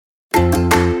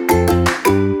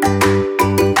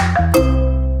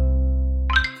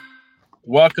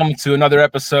Welcome to another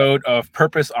episode of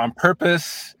Purpose on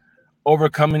Purpose,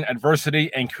 Overcoming Adversity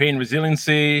and Creating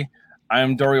Resiliency. I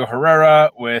am Dorio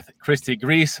Herrera with Christy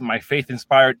Grease, my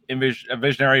faith-inspired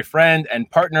visionary friend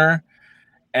and partner.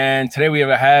 And today we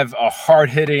have a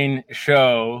hard-hitting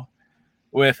show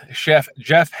with Chef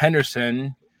Jeff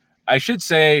Henderson. I should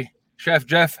say Chef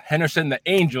Jeff Henderson, the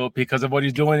angel, because of what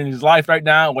he's doing in his life right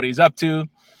now, what he's up to.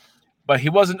 But he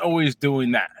wasn't always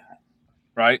doing that,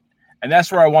 right? And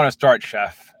that's where I want to start,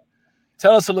 Chef.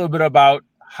 Tell us a little bit about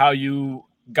how you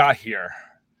got here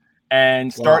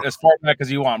and start as far back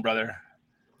as you want, brother.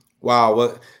 Wow.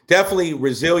 Well, definitely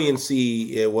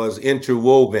resiliency, it was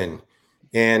interwoven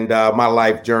in my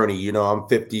life journey. You know, I'm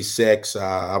 56.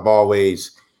 I've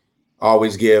always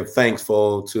give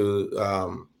thankful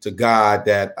to God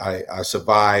that I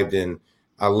survived and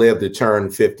I lived to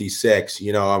turn 56.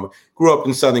 You know, I grew up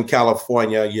in Southern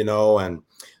California, you know, and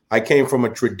I came from a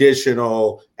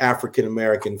traditional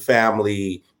African-American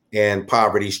family and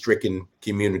poverty-stricken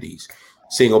communities,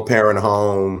 single parent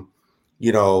home,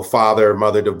 you know, father,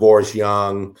 mother divorced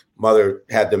young, mother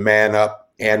had to man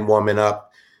up and woman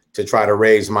up to try to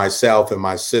raise myself and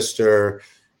my sister,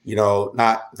 you know,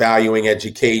 not valuing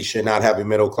education, not having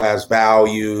middle-class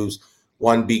values.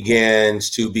 One begins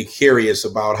to be curious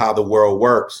about how the world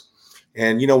works.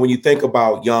 And, you know, when you think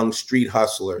about young street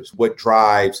hustlers, what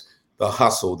drives the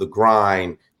hustle, the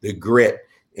grind, the grit,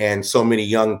 and so many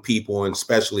young people, and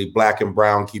especially Black and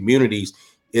brown communities,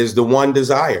 is the one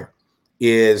desire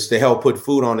is to help put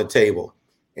food on the table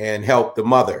and help the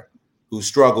mother who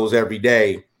struggles every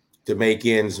day to make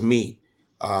ends meet.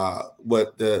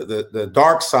 What the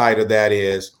dark side of that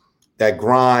is that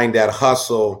grind, that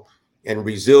hustle, and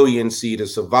resiliency to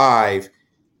survive.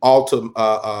 A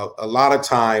lot of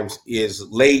times is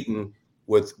laden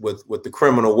with the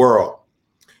criminal world.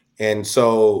 And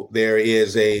so there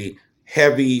is a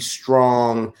heavy,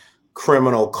 strong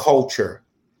criminal culture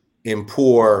in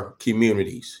poor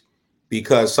communities,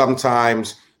 because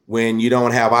sometimes when you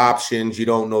don't have options, you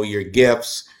don't know your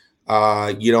gifts,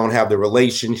 you don't have the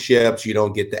relationships, you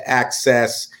don't get the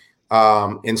access,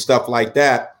 and stuff like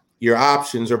that, your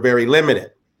options are very limited.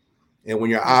 And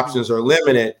when your options are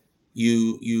limited,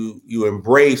 you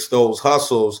embrace those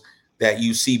hustles that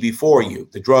you see before you,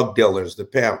 the drug dealers, the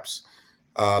pimps,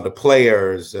 the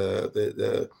players,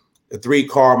 the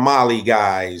 3-car Molly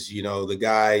guys, you know, the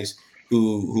guys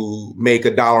who make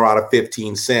 $1 out of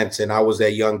 15 cents. And I was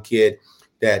that young kid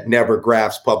that never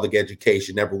grasped public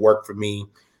education, never worked for me.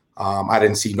 I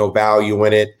didn't see no value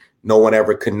in it. No one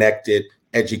ever connected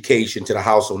education to the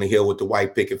house on the hill with the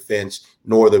white picket fence,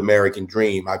 nor the American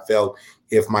dream. I felt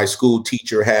if my school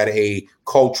teacher had a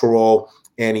cultural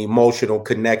and emotional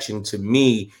connection to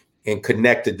me and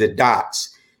connected the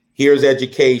dots, here's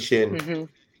education,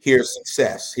 here's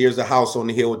success, here's a house on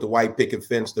the hill with the white picket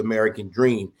fence, the American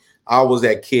dream. I was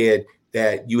that kid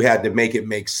that you had to make it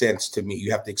make sense to me.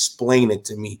 You have to explain it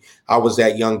to me. I was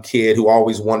that young kid who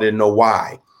always wanted to know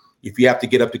why. If you have to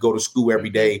get up to go to school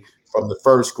every day from the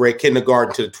first grade,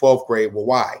 kindergarten to the 12th grade, well,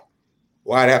 why?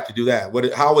 Why'd I have to do that?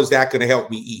 How is that going to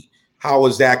help me eat? How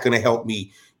is that going to help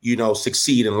me, you know,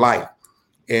 succeed in life?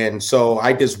 And so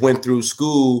I just went through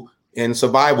school in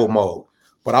survival mode.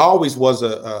 But I always was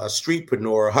a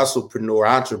streetpreneur, a hustlepreneur,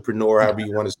 entrepreneur, however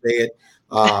you want to say it.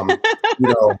 You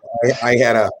know, I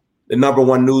had the number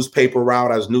one newspaper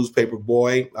route. I was a newspaper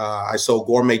boy. I sold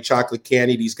gourmet chocolate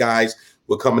candy. These guys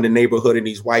would come in the neighborhood in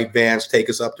these white vans, take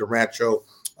us up to Rancho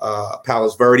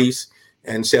Palos Verdes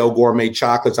and sell gourmet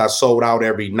chocolates. I sold out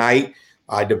every night.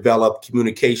 I developed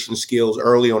communication skills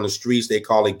early on the streets. They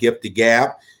call it gift to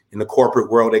gab. In the corporate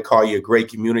world, they call you a great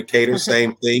communicator.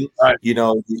 Same thing. Right. You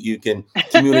know, you can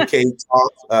communicate,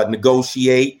 talk,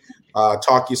 negotiate,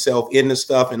 talk yourself into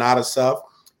stuff and out of stuff.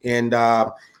 And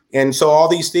so all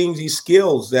these things, these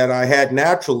skills that I had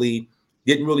naturally,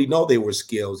 didn't really know they were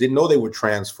skills, didn't know they were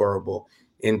transferable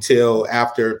until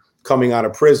after coming out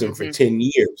of prison for 10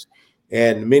 years.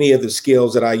 And many of the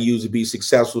skills that I use to be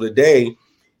successful today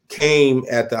came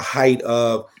at the height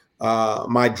of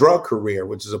my drug career,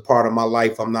 which is a part of my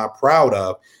life I'm not proud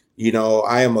of. You know,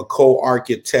 I am a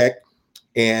co-architect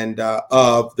and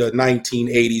of the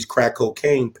 1980s crack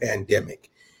cocaine pandemic.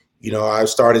 You know, I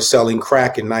started selling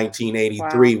crack in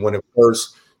 1983 when it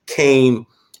first came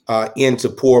into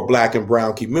poor Black and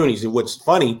brown communities. And what's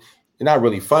funny, and not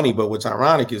really funny, but what's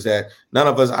ironic is that none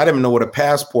of us, I didn't know what a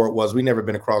passport was. We never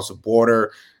been across the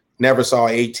border. Never saw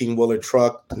an 18-wheeler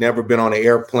truck, never been on an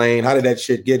airplane. How did that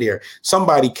shit get here?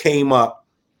 Somebody came up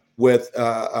with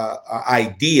an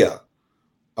idea,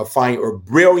 a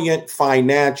brilliant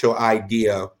financial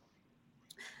idea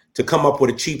to come up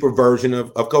with a cheaper version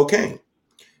of cocaine.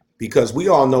 because we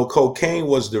all know cocaine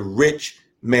was the rich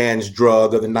man's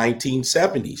drug of the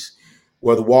 1970s,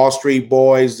 where the Wall Street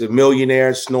boys, the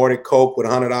millionaires, snorted coke with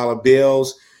 $100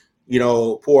 bills. You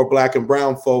know, poor black and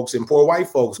brown folks and poor white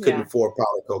folks couldn't afford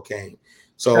powder cocaine.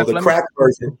 So Chef, the crack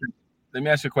version. Let me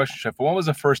ask you a question, Chef. When was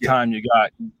the first time you got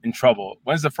in trouble?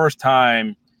 When's the first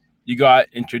time you got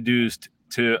introduced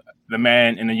to the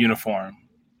man in a uniform?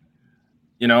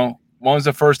 You know, when was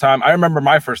the first time? I remember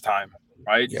my first time,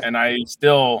 right? Yeah. And I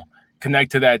still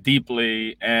connect to that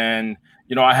deeply. And,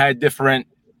 you know, I had different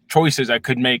choices I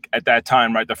could make at that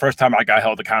time, right? The first time I got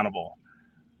held accountable.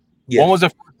 Yeah. When was the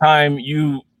first time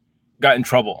you got in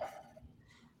trouble?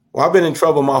 Well, I've been in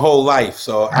trouble my whole life,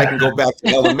 so I can go back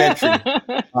to elementary.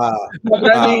 But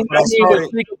I mean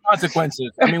with legal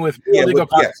consequences. I mean, with legal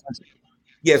consequences.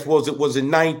 Yes, it was in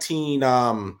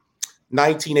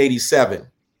 1987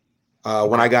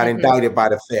 when I got indicted by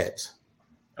the feds.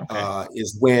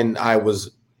 Is when I was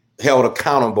held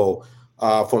accountable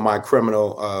for my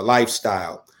criminal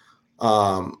lifestyle.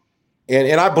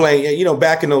 And I blame, you know,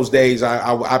 back in those days,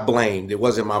 I blamed. It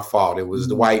wasn't my fault. It was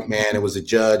the white man. It was a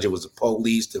judge. It was the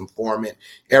police, the informant,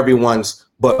 everyone's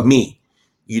but me.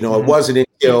 You know, it wasn't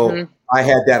until I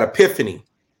had that epiphany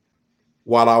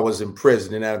while I was in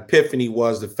prison. And that epiphany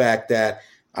was the fact that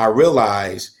I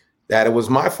realized that it was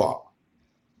my fault,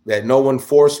 that no one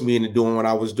forced me into doing what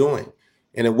I was doing.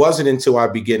 And it wasn't until I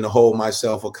began to hold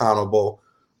myself accountable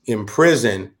in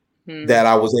prison that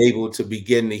I was able to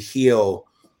begin to heal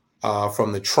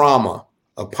from the trauma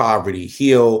of poverty,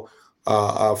 heal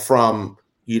from,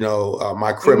 you know,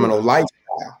 my criminal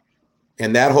lifestyle.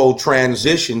 And that whole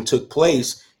transition took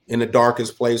place in the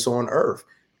darkest place on earth.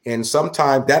 And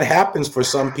sometimes that happens for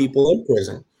some people in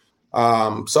prison.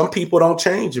 Some people don't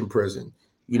change in prison.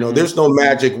 You know, there's no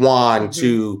magic wand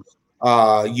to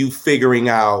you figuring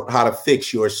out how to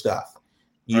fix your stuff.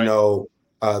 You know,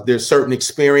 there's certain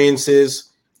experiences.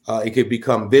 It could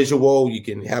become visual. You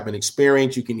can have an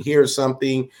experience. You can hear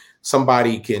something.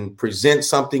 Somebody can present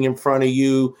something in front of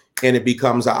you, and it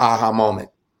becomes an aha moment.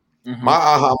 My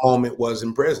aha moment was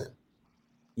in prison.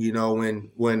 You know,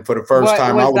 when for the first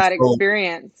time I was that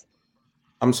experience.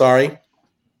 I'm sorry.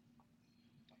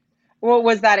 What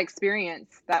was that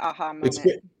experience? That aha moment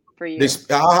for you? This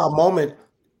aha moment.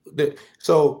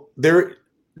 So there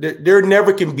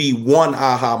never can be one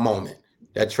aha moment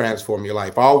that transform your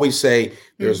life. I always say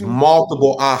there's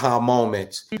multiple aha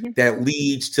moments that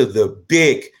leads to the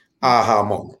big aha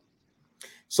moment.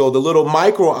 So the little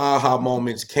micro aha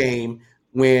moments came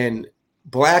when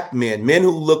Black men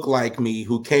who look like me,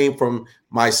 who came from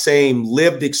my same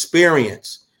lived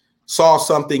experience, saw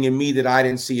something in me that I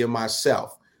didn't see in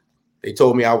myself. They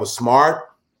told me I was smart,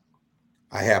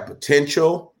 I had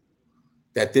potential,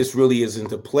 that this really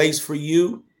isn't a place for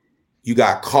you. You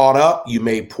got caught up, you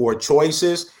made poor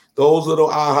choices, those little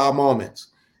aha moments.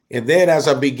 And then as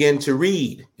I began to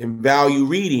read and value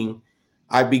reading,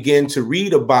 I began to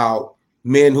read about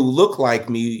men who look like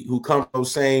me, who come from the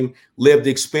same lived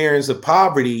experience of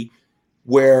poverty,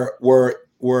 where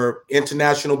were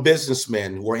international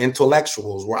businessmen, were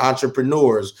intellectuals, were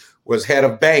entrepreneurs, was head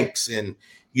of banks, and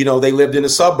you know, they lived in the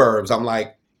suburbs. I'm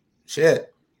like,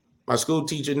 shit, my school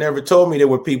teacher never told me there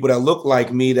were people that looked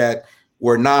like me that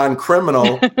were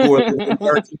non-criminal who were in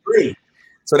 33.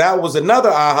 So that was another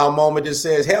aha moment that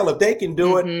says, hell, if they can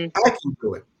do it, I can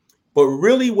do it. But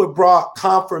really what brought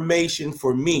confirmation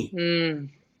for me,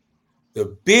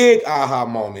 the big aha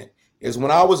moment, is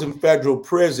when I was in federal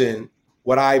prison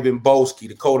with Ivan Boesky,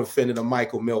 the co-defendant of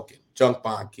Michael Milken, junk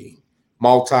bond king,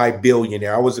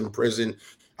 multi-billionaire. I was in prison.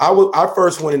 I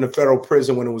first went into federal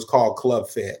prison when it was called Club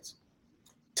Feds.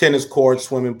 Tennis courts,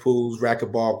 swimming pools,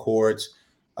 racquetball courts.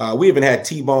 We even had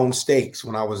T-bone steaks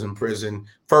when I was in prison.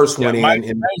 First went in. My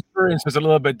experience was a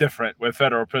little bit different with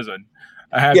federal prison.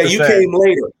 I have to say. You came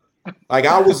later. Like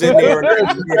I was in there.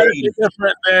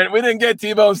 Different, man. We didn't get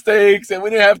T-bone steaks and we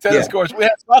didn't have tennis courts. We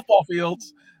had softball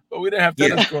fields, but we didn't have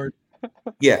tennis courts.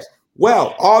 Yes.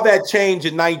 Well, all that changed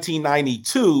in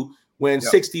 1992 when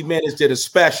 60 Minutes did a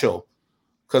special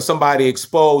because somebody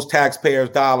exposed taxpayers'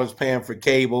 dollars paying for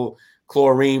cable,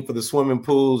 chlorine for the swimming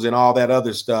pools, and all that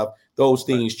other stuff. Those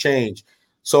things changed.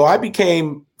 So I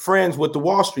became friends with the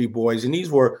Wall Street boys, and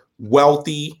these were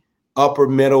wealthy, upper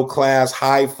middle class,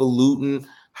 highfalutin,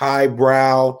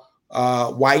 highbrow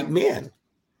white men.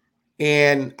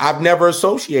 And I've never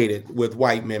associated with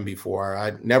white men before.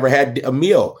 I never had a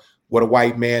meal with a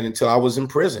white man until I was in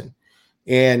prison.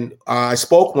 And I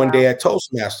spoke one day at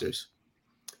Toastmasters.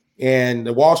 And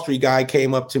the Wall Street guy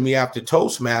came up to me after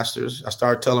Toastmasters. I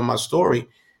started telling my story.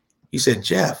 He said,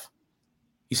 Jeff,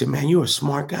 he said, man, you're a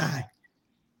smart guy.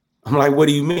 I'm like, what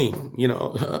do you mean? You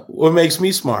know, what makes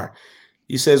me smart?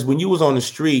 He says, when you was on the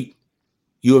street,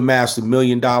 you amassed $1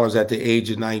 million at the age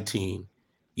of 19.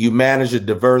 You managed a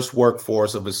diverse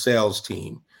workforce of a sales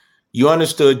team. You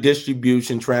understood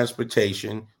distribution,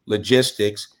 transportation,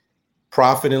 logistics,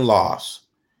 profit and loss.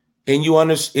 And you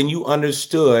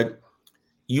understood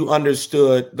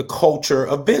the culture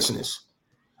of business.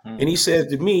 And he says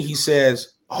to me, he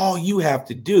says, all you have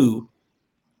to do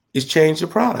is change the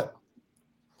product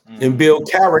and build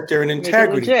character and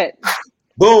integrity. Make it legit.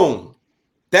 Boom.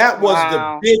 That was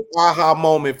the big aha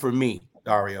moment for me,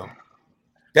 Dario.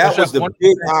 That was the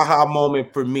big aha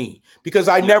moment for me because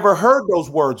I never heard those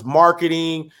words: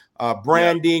 marketing,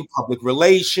 branding, public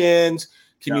relations,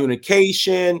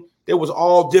 communication. There was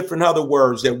all different other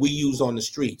words that we use on the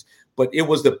streets, but it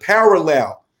was the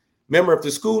parallel. Remember, if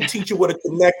the school teacher would have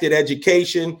connected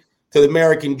education to the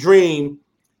American dream,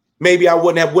 maybe I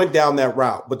wouldn't have went down that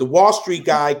route. But the Wall Street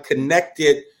guy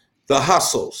connected the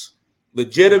hustles,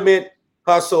 legitimate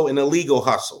hustle and illegal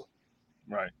hustle.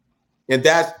 Right. And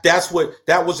that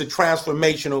was a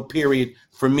transformational period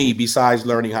for me besides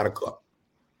learning how to cook.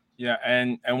 Yeah.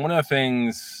 And one of the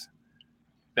things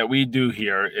that we do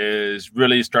here is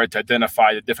really start to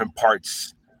identify the different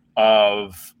parts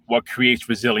of what creates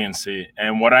resiliency.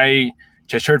 And what I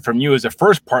just heard from you is the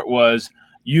first part was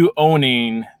you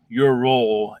owning your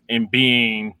role in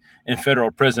being in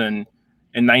federal prison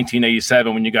in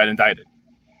 1987 when you got indicted.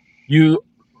 You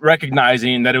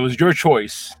recognizing that it was your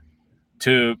choice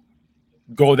to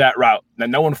go that route, that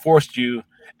no one forced you,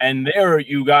 and there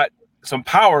you got some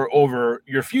power over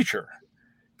your future.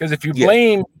 Because if you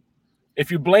blame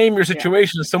your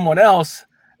situation to someone else,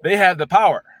 they have the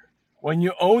power. When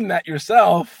you own that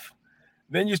yourself,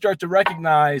 then you start to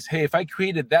recognize, hey, if I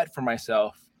created that for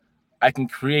myself, I can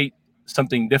create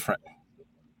something different.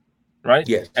 Right?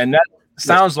 Yes. And that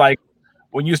sounds like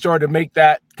when you started to make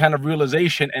that kind of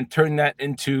realization and turn that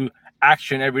into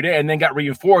action every day, and then got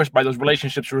reinforced by those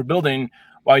relationships you were building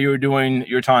while you were doing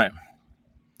your time.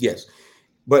 Yes.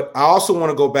 But I also want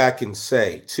to go back and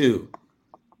say, too,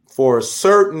 for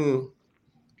certain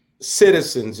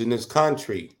citizens in this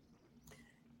country,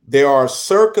 there are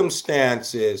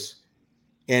circumstances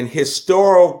and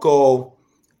historical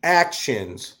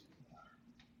actions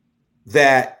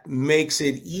that makes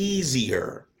it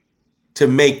easier to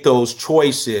make those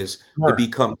choices to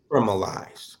become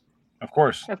criminalized. Of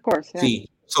course. Yeah. See,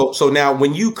 so now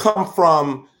when you come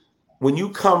from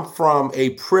a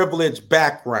privileged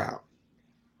background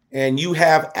and you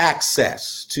have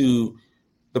access to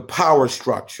the power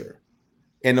structure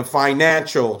and the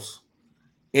financials,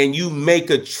 and you make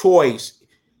a choice,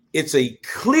 it's a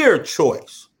clear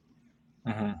choice,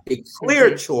 a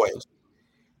clear choice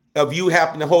of you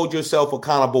having to hold yourself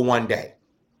accountable one day.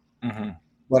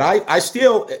 But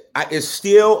it's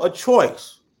still a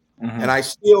choice. And I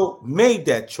still made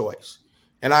that choice.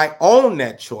 And I own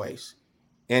that choice.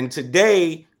 And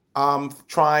today I'm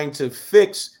trying to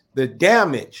fix the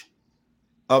damage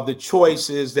of the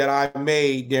choices that I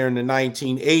made during the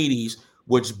 1980s,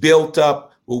 which built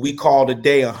up what we call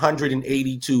today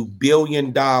 $182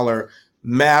 billion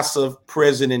massive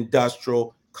prison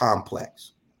industrial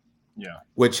complex. Yeah.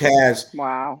 Which has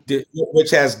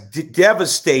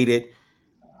devastated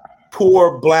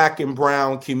poor Black and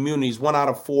brown communities. 1 out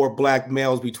of 4 Black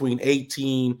males between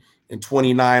 18 and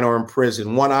 29 are in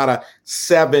prison. 1 out of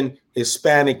 7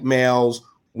 Hispanic males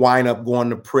wind up going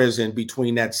to prison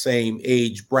between that same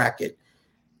age bracket.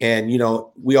 And, you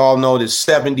know, we all know there's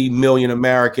 70 million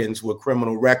Americans with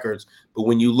criminal records. But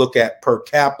when you look at per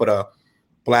capita,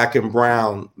 Black and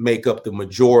brown make up the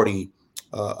majority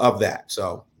of that.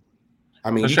 So,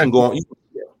 I mean, you can go on.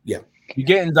 Yeah. You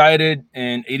get indicted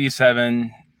in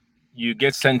 87. You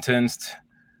get sentenced,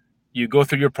 you go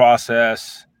through your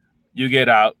process, you get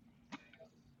out.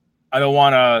 I don't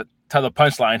want to tell the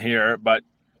punchline here, but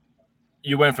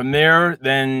you went from there,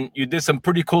 then you did some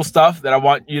pretty cool stuff that I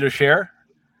want you to share.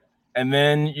 And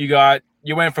then you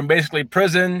went from basically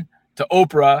prison to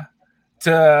Oprah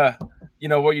to, you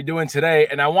know, what you're doing today.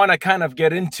 And I want to kind of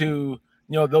get into,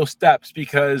 you know, those steps,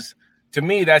 because to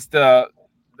me, that's the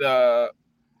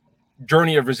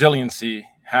journey of resiliency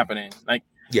happening. Like,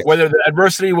 whether the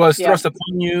adversity was thrust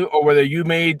upon you or whether you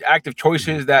made active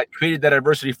choices that created that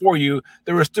adversity for you,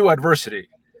 there was still adversity.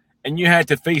 And you had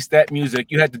to face that music.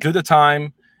 You had to do the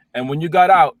time. And when you got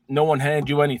out, no one handed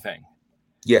you anything.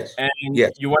 Yes. And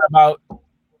you went about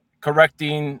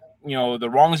correcting, you know, the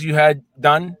wrongs you had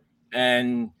done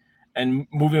and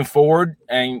moving forward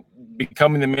and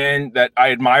becoming the man that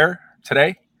I admire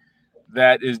today,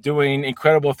 that is doing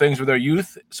incredible things with our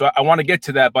youth. So I want to get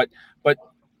to that. But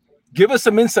give us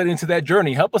some insight into that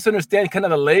journey. Help us understand kind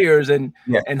of the layers and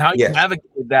how you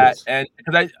navigate that. And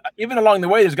because even along the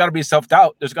way, there's got to be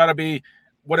self-doubt. There's got to be,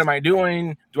 what am I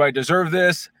doing? Do I deserve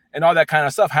this? And all that kind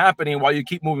of stuff happening while you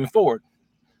keep moving forward.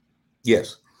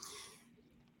 Yes.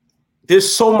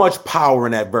 There's so much power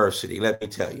in adversity. Let me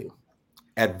tell you,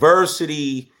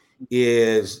 adversity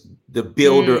is the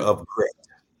builder of grit.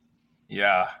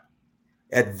 Yeah.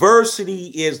 Adversity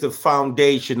is the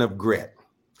foundation of grit.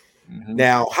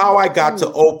 Now, how I got to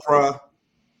Oprah,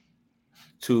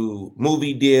 to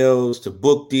movie deals, to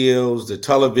book deals, to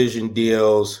television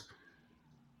deals,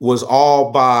 was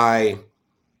all by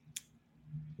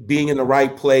being in the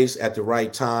right place at the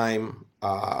right time,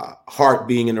 heart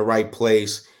being in the right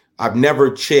place. I've never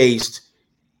chased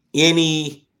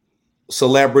any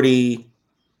celebrity,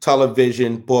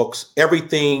 television, books.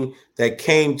 Everything that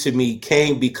came to me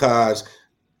came because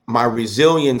my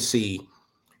resiliency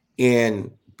in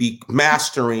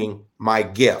mastering my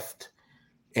gift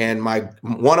and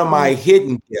one of my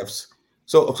hidden gifts.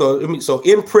 So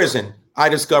in prison, I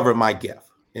discovered my gift.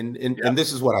 And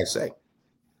this is what I say.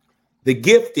 The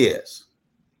gift is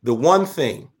the one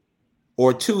thing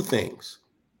or two things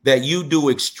that you do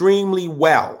extremely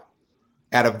well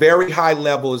at a very high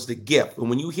level is the gift. And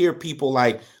when you hear people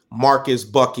like Marcus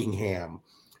Buckingham,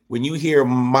 when you hear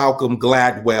Malcolm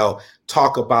Gladwell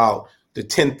talk about the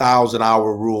 10,000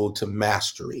 hour rule to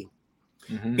mastery,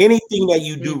 anything that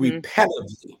you do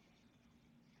repetitively,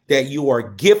 that you are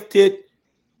gifted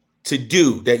to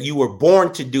do, that you were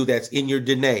born to do, that's in your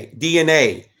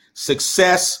DNA,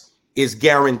 success is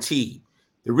guaranteed.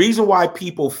 The reason why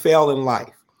people fail in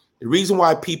life, the reason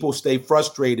why people stay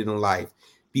frustrated in life,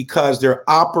 because they're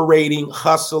operating,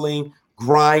 hustling,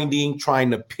 grinding, trying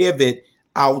to pivot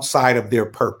outside of their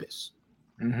purpose.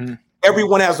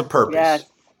 Everyone has a purpose. Yes.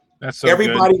 That's so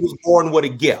Everybody good. was born with a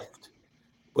gift,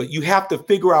 but you have to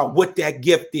figure out what that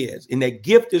gift is. And that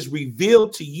gift is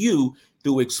revealed to you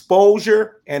through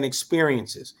exposure and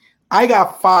experiences. I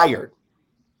got fired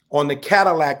on the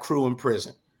Cadillac crew in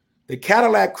prison. The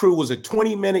Cadillac crew was a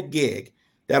 20-minute gig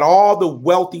that all the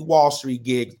wealthy Wall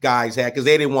Street guys had because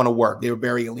they didn't want to work. They were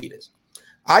very elitist.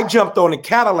 I jumped on the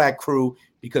Cadillac crew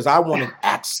because I wanted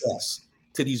access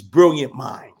to these brilliant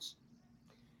minds.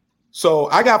 So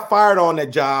I got fired on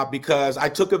that job because I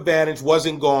took advantage,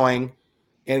 wasn't going,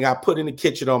 and got put in the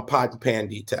kitchen on pot and pan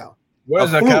detail. What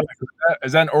is that?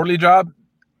 Is that an Orly job?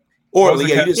 Orly,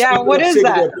 yeah. Yeah, what is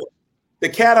that? The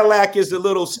Cadillac is the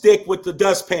little stick with the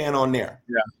dustpan on there.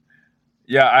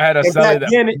 Yeah, I had a cellie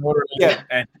that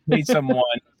and paid someone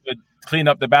to clean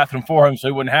up the bathroom for him so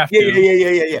he wouldn't have to.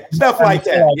 Yeah. Stuff like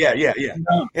that. Yeah.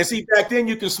 And see, back then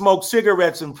you can smoke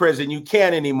cigarettes in prison. You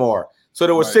can't anymore. So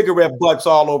there were cigarette butts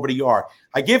all over the yard.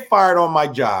 I get fired on my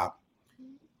job.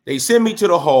 They send me to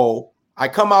the hole. I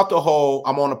come out the hole.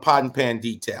 I'm on a pot and pan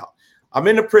detail. I'm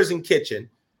in the prison kitchen.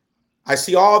 I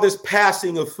see all this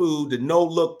passing of food, the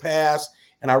no-look pass,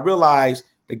 and I realize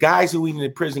the guys who eat in the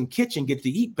prison kitchen get to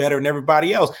eat better than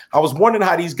everybody else. I was wondering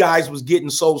how these guys was getting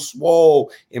so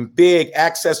swole and big,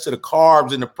 access to the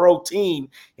carbs and the protein,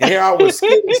 and here I was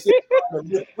sitting on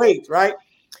the plates, right?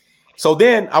 So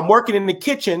then I'm working in the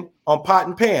kitchen on pot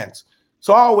and pans.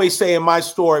 So I always say in my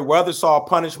story, where others saw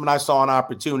punishment, I saw an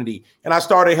opportunity. And I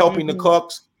started helping the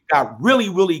cooks, got really,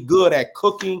 really good at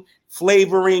cooking,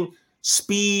 flavoring,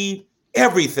 speed,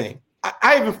 everything.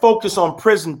 I even focused on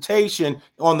presentation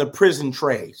on the prison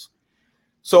trays.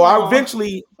 So I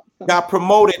eventually got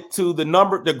promoted to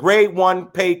the grade 1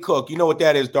 pay cook. You know what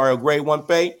that is, Dario? Grade 1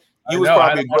 pay? You was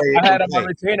probably I had him on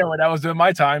retainer when I was doing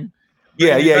my time.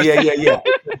 Yeah.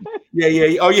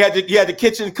 Oh, you had the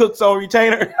kitchen cooks on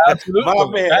retainer? Absolutely. My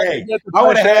man, hey, I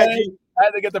would have had you. I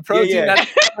had to get the protein.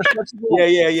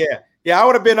 Yeah. I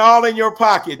would have been all in your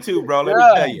pocket too, bro. Let me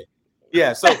tell you.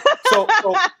 Yeah. So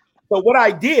what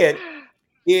I did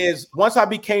is once I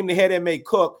became the head inmate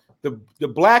cook, the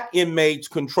black inmates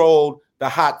controlled the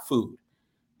hot food.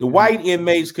 The white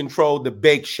inmates controlled the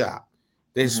bake shop.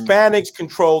 The Hispanics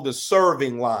controlled the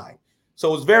serving line.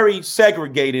 So it's very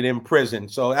segregated in prison.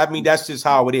 So, I mean, that's just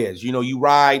how it is. You know, you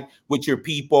ride with your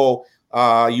people.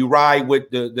 You ride with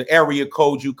the area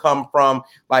code you come from.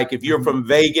 Like if you're from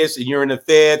Vegas and you're in the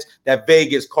feds, that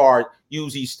Vegas card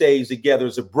usually stays together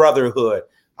as a brotherhood.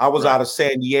 I was out of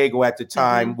San Diego at the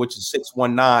time, which is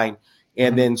 619.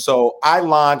 And then so I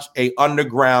launched a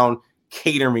underground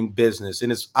catering business.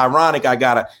 And it's ironic, I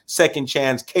got a second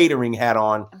chance catering hat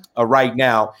on right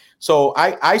now. So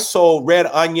I sold red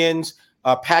onions,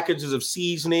 packages of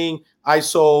seasoning. I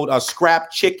sold scrap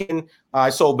chicken.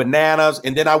 I sold bananas.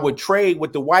 And then I would trade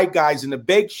with the white guys in the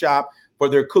bake shop for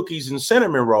their cookies and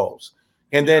cinnamon rolls.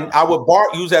 And then I would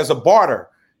use as a barter.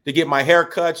 to get my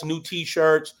haircuts, new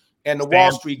T-shirts, and the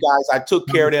Wall Street guys, I took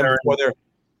care of them for their.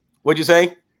 What'd you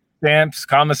say? Stamps,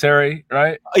 commissary,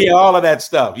 right? Yeah, all of that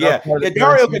stuff. Yeah,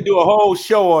 Dario can do a whole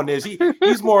show on this.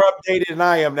 He's more updated than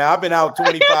I am now. I've been out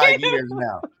 25 years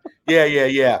now.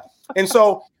 Yeah. And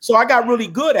so I got really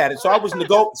good at it. So I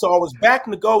was back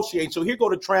negotiating. So here go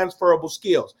the transferable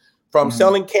skills from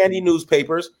selling candy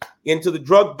newspapers into the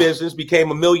drug business.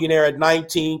 Became a millionaire at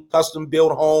 19. Custom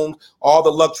built homes, all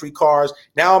the luxury cars.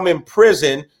 Now I'm in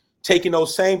prison, taking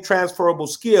those same transferable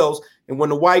skills. And when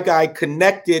the white guy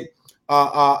connected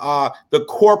the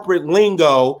corporate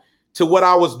lingo to what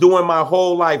I was doing my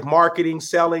whole life, marketing,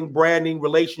 selling, branding,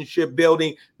 relationship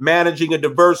building, managing a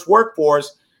diverse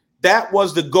workforce, that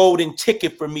was the golden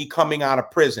ticket for me coming out of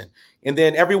prison. And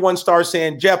then everyone started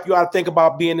saying, Jeff, you ought to think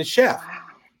about being a chef.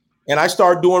 And I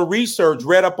started doing research,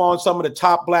 read up on some of the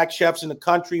top Black chefs in the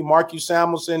country, Marcus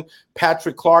Samuelson,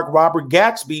 Patrick Clark, Robert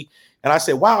Gatsby. And I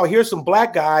said, wow, here's some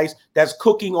Black guys that's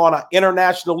cooking on an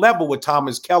international level with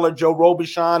Thomas Keller, Joe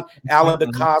Robuchon, Alain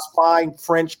Ducasse, fine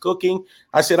French cooking.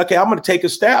 I said, okay, I'm going to take a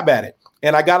stab at it.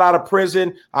 And I got out of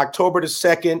prison October the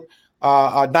 2nd,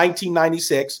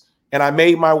 1996. And I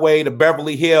made my way to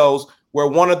Beverly Hills, where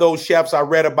one of those chefs I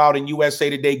read about in USA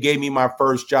Today gave me my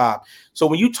first job. So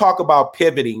when you talk about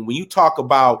pivoting, when you talk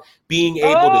about being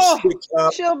able to switch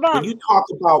up, when you talk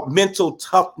about mental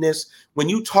toughness, when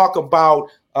you talk about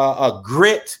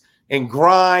grit and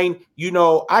grind,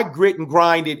 I grit and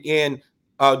grinded in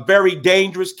a very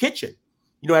dangerous kitchen.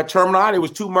 At Terminal 9, there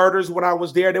was 2 murders when I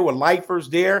was there. There were lifers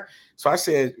there. So I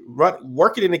said,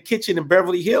 working in the kitchen in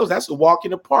Beverly Hills, that's a walk in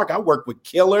the park. I worked with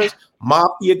killers,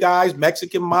 mafia guys,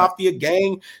 Mexican mafia,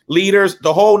 gang leaders,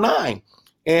 the whole 9.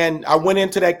 And I went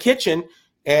into that kitchen,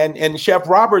 and Chef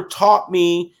Robert taught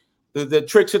me the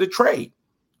tricks of the trade.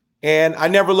 And I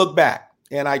never looked back.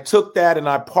 And I took that and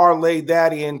I parlayed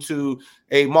that into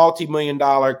a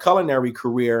multi-million-dollar culinary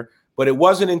career. But it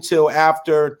wasn't until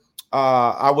after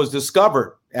I was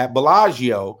discovered at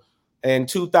Bellagio in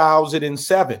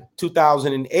 2007,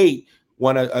 2008,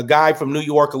 when a guy from New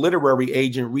York, a literary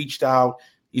agent, reached out.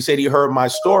 He said he heard my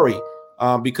story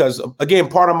because, again,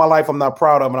 part of my life I'm not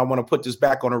proud of, and I want to put this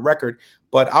back on the record,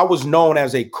 but I was known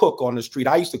as a cook on the street.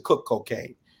 I used to cook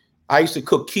cocaine. I used to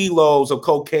cook kilos of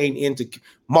cocaine into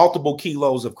multiple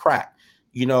kilos of crack,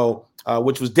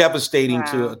 which was devastating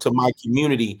to my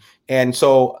community. And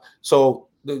so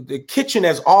the kitchen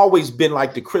has always been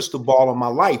like the crystal ball of my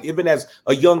life. Even as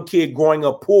a young kid growing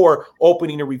up poor,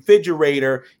 opening the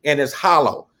refrigerator and it's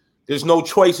hollow. There's no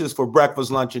choices for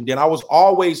breakfast, lunch, and dinner. I was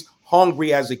always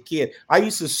hungry as a kid. I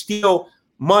used to steal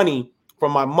money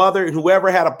from my mother and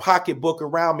whoever had a pocketbook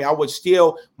around me. I would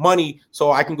steal money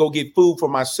so I can go get food for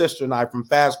my sister and I from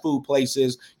fast food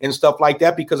places and stuff like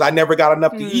that because I never got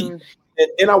enough to eat. And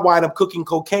then I wind up cooking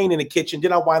cocaine in the kitchen.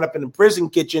 Then I wind up in the prison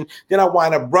kitchen. Then I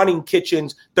wind up running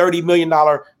kitchens, $30 million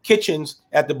kitchens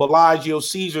at the Bellagio,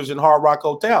 Caesars, and Hard Rock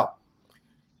Hotel.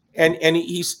 And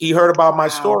he heard about my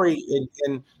story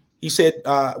and he said,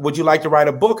 would you like to write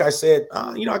a book? I said,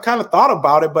 I kind of thought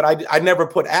about it, but I never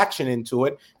put action into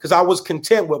it because I was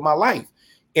content with my life.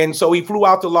 And so he flew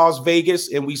out to Las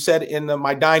Vegas and we sat in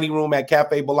my dining room at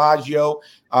Cafe Bellagio.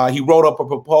 He wrote up a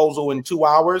proposal in 2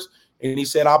 hours. And he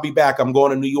said, I'll be back. I'm going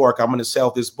to New York. I'm going to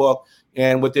sell this book.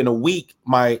 And within a week,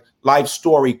 my life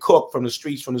story, Cook from the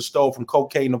Streets, from the Stove, from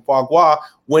Cocaine to Foie Gras,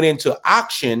 went into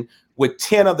auction with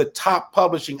 10 of the top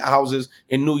publishing houses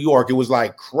in New York. It was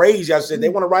like crazy. I said, they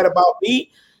want to write about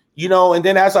me, and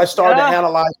then as I started to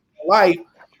analyze my life,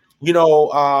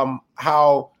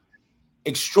 how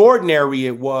extraordinary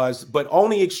it was, but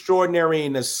only extraordinary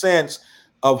in the sense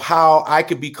of how I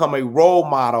could become a role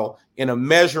model and a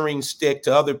measuring stick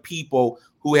to other people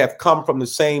who have come from the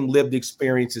same lived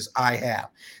experiences I have.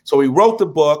 So he wrote the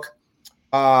book.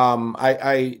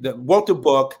 I wrote the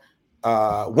book,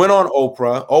 went on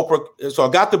Oprah. So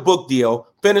I got the book deal,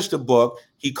 finished the book.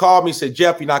 He called me, said,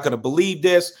 Jeff, you're not going to believe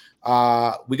this.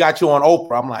 We got you on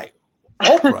Oprah. I'm like,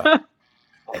 Oprah?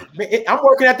 I'm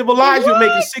working at the Bellagio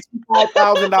making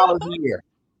 $65,000 a year.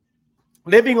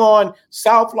 Living on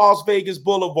South Las Vegas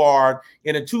Boulevard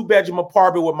in a 2-bedroom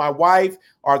apartment with my wife,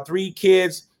 our 3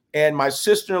 kids, and my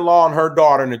sister-in-law and her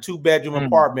daughter in a 2-bedroom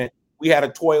apartment. We had a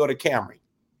Toyota Camry.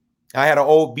 I had an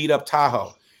old beat-up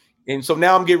Tahoe. And so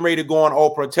now I'm getting ready to go on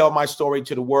Oprah, tell my story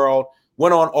to the world.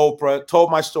 Went on Oprah, told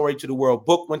my story to the world.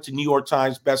 Book went to New York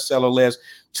Times bestseller list.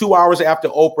 2 hours after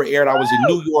Oprah aired, I was in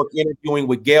New York interviewing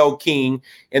with Gayle King.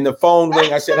 And the phone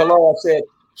rang. I said, hello. I said,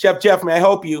 Chef Jeff, may I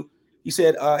help you? He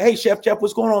said, hey, Chef Jeff,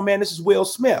 what's going on, man? This is Will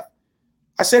Smith.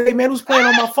 I said, hey, man, who's playing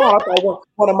on my phone? I thought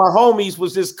one of my homies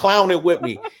was just clowning with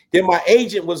me. Then my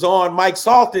agent was on, Mike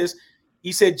Saltis.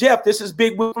 He said, Jeff, this is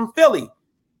Big Will from Philly.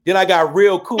 Then I got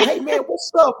real cool. Hey, man,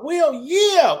 what's up, Will?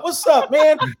 Yeah, what's up,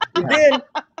 man? And then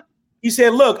he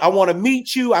said, look, I want to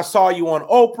meet you. I saw you on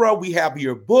Oprah. We have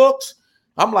your books.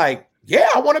 I'm like, yeah,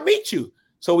 I want to meet you.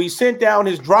 So he sent down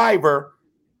his driver,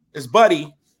 his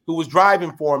buddy, who was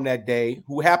driving for him that day,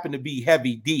 who happened to be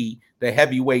Heavy D, the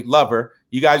heavyweight lover.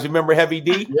 You guys remember Heavy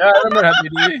D? Yeah, I remember Heavy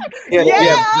D.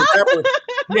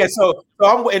 Yeah. So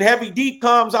and Heavy D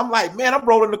comes. I'm like, man, I'm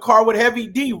rolling the car with Heavy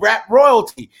D, rap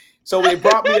royalty. So they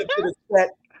brought me up to the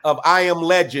set of I Am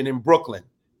Legend in Brooklyn.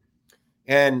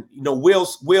 And, you know,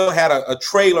 Will had a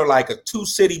trailer, like a 2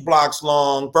 city blocks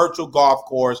long, virtual golf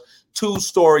course, 2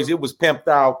 stories. It was pimped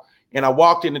out. And I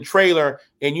walked in the trailer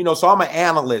and, you know, so I'm an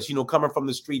analyst, you know, coming from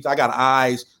the streets. I got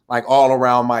eyes like all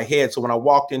around my head. So when I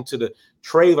walked into the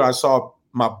trailer, I saw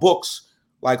my books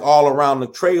like all around the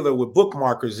trailer with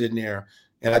bookmarkers in there.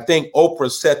 And I think Oprah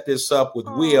set this up with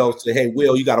Will, say, hey,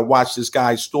 Will, you got to watch this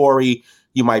guy's story.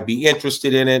 You might be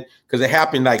interested in it, because it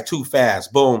happened like too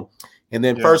fast. Boom. And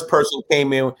then first person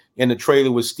came in the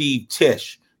trailer was Steve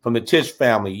Tisch from the Tisch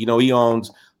family. You know, he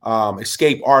owns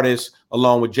Escape Artists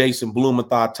along with Jason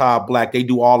Blumenthal, Todd Black. They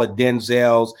do all the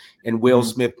Denzel's and Will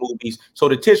Smith movies. So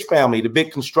the Tisch family, the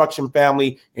big construction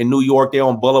family in New York, they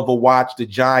own Boulevard Watch, the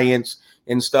Giants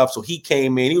and stuff. So he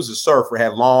came in. He was a surfer,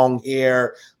 had long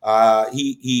hair.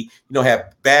 He you know,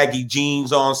 had baggy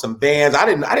jeans on, some Vans. I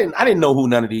didn't know who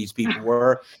none of these people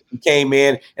were. He came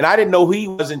in, and I didn't know who he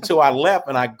was until I left,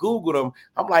 and I Googled him.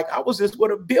 I'm like, I was just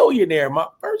with a billionaire, my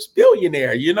first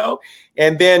billionaire, you know.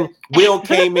 And then Will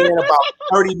came in about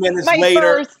 30 minutes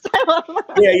later.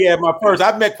 Yeah, my first.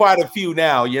 I've met quite a few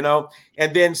now, you know.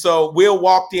 And then so Will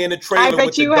walked in the trailer. I bet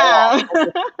with you the dog.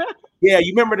 have. Yeah,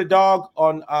 you remember the dog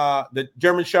on the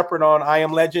German Shepherd on I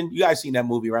Am Legend? You guys seen that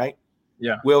movie, right?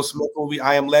 Yeah. Will Smith movie,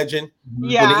 I Am Legend.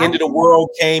 Yeah. When the end of the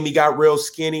world came, he got real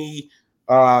skinny.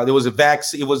 There was a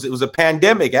vaccine. It was a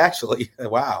pandemic, actually.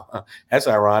 Wow, that's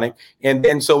ironic. And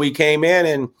then so he came in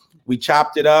and we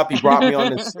chopped it up. He brought me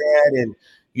on the set, and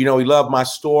you know, he loved my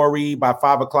story. By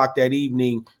 5 o'clock that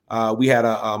evening, we had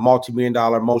a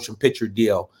multi-million-dollar motion picture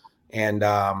deal, and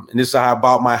this is how I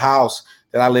bought my house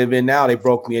that I live in now. They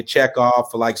broke me a check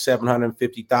off for like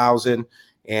 $750,000.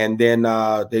 And then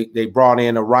they brought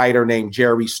in a writer named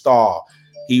Jerry Stahl.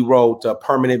 He wrote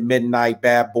Permanent Midnight,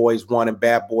 Bad Boys 1 and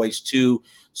Bad Boys 2.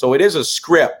 So it is a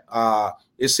script.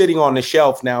 It's sitting on the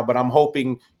shelf now, but I'm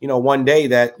hoping, you know, one day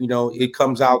that, you know, it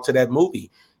comes out to that movie.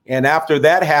 And after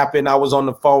that happened, I was on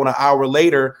the phone an hour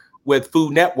later with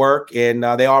Food Network, and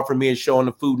they offered me a show on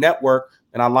the Food Network,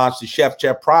 and I launched the Chef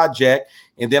Project.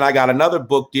 And then I got another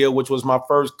book deal, which was my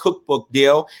first cookbook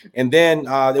deal. And then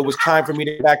it was time for me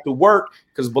to get back to work,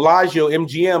 because Bellagio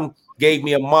MGM gave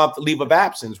me a month leave of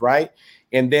absence, right?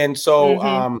 And then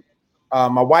so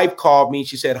my wife called me.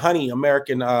 She said, honey,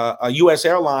 U.S.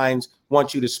 Airlines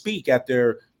wants you to speak at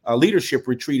their leadership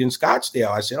retreat in Scottsdale.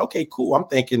 I said, okay, cool. I'm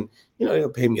thinking, you know, they'll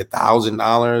pay me $1,000,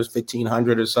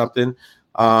 $1,500 or something.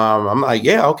 I'm like,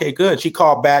 yeah, okay, good. She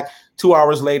called back 2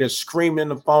 hours later, screaming on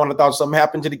the phone. I thought something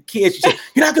happened to the kids. She said,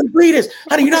 you're not going to believe this.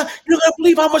 Honey, you're not going to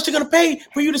believe how much they're going to pay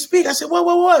for you to speak. I said,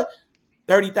 what?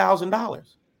 $30,000.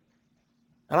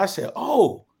 And I said,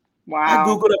 oh, wow. I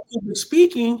Googled up public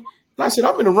speaking. And I said,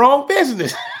 I'm in the wrong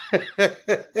business. Get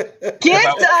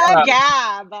a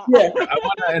gab. Yeah. I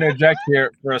want to interject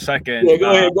here for a second. Yeah,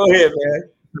 go ahead, man.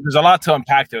 There's a lot to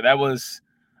unpack there. There's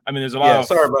a lot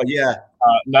of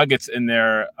nuggets in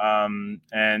there,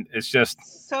 and it's just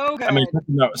so good. I mean,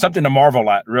 something to marvel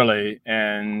at, really,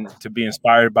 and to be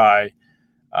inspired by.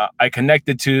 I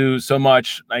connected to so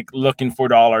much, like looking for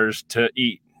dollars to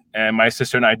eat, and my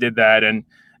sister and I did that, and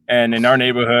in our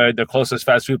neighborhood, the closest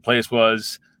fast food place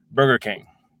was Burger King,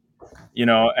 you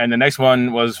know, and the next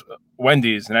one was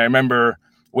Wendy's, and I remember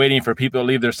waiting for people to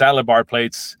leave their salad bar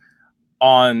plates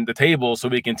on the table so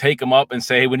we can take them up and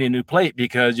say, hey, we need a new plate,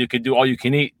 because you could do all you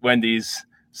can eat Wendy's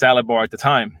salad bar at the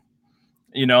time,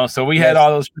 you know. So we had all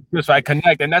those pictures. So I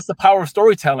connect, and that's the power of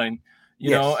storytelling,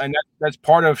 you know, and that's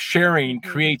part of sharing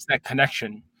creates that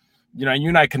connection. You know, you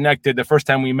and I connected the first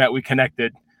time we met. We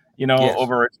connected, you know,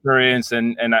 over experience,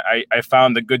 and I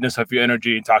found the goodness of your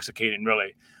energy intoxicating,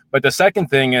 really. But the second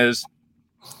thing is,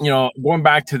 you know, going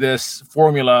back to this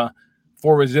formula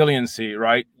for resiliency,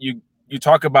 right? You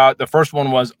talk about the first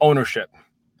one was ownership.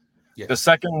 Yes. The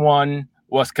second one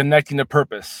was connecting to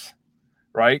purpose,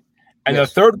 right? And the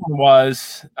third one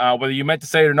was, whether you meant to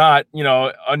say it or not, you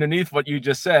know, underneath what you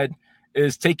just said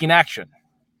is taking action.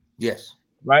 Yes.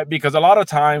 Right? Because a lot of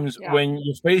times when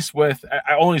you're faced with,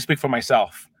 I only speak for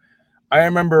myself. I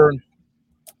remember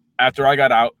after I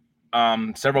got out,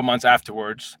 several months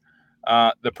afterwards,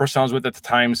 the person I was with at the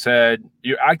time said,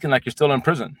 "You're acting like you're still in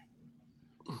prison."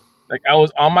 Like I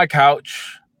was on my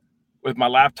couch with my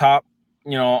laptop,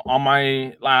 on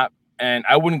my lap, and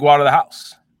I wouldn't go out of the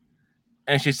house.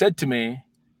 And she said to me,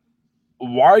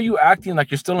 "Why are you acting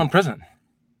like you're still in prison?"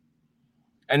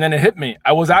 And then it hit me.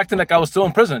 I was acting like I was still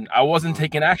in prison. I wasn't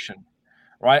taking action,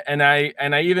 right? And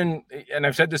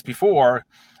I've said this before,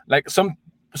 like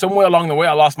somewhere along the way,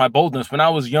 I lost my boldness. When I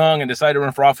was young and decided to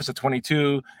run for office at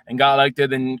 22 and got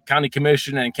elected in county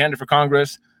commission and candidate for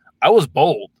Congress, I was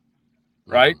bold,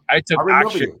 right? I took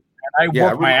action. And I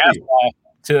worked my ass off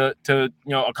to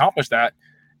accomplish that.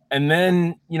 And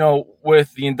then,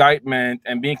 with the indictment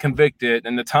and being convicted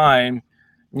and the time,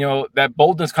 that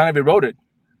boldness kind of eroded.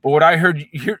 But what I heard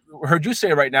you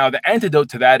say right now, the antidote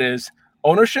to that is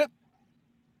ownership,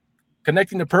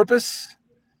 connecting to purpose,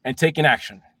 and taking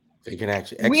action. Taking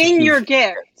action. In your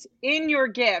gift,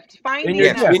 finding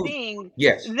that thing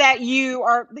that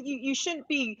you shouldn't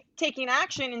be taking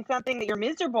action in something that you're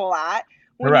miserable at.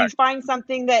 When you find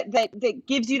something that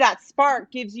gives you that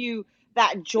spark, gives you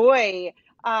that joy,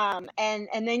 and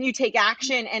then you take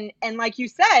action, and like you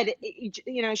said,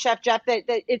 Chef Jeff, that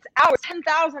it's hours,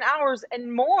 10,000 hours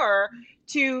and more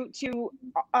to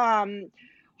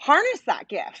harness that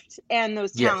gift and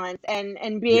those talents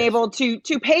and be able to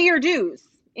pay your dues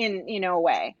in a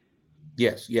way.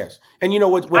 Yes. And you know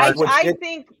what I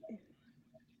think.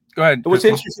 Go ahead. What's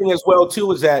interesting as well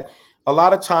too is that a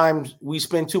lot of times we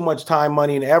spend too much time,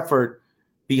 money, and effort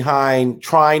behind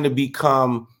trying to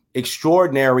become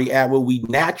extraordinary at what we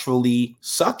naturally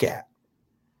suck at.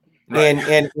 Right.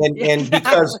 And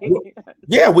because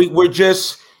we're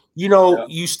just,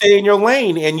 you stay in your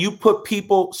lane and you put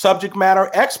people, subject matter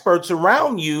experts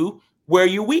around you where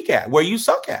you're weak at, where you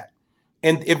suck at.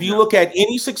 And if you look at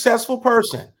any successful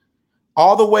person,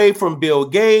 all the way from Bill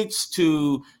Gates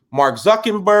to Mark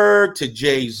Zuckerberg to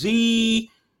Jay-Z,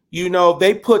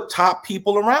 they put top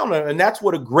people around them. And that's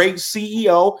what a great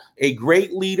CEO, a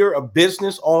great leader, a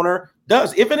business owner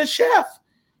does. Even a chef.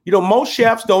 Most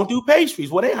chefs don't do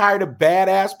pastries. Well, they hired a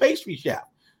badass pastry chef,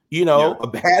 a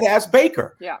badass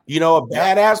baker, a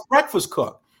badass breakfast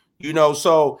cook,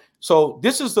 so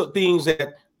this is the things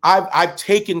that I've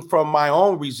taken from my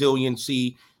own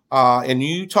resiliency. And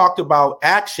you talked about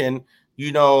action,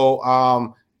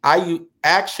 I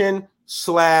action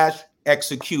 /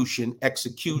 execution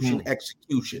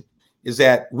is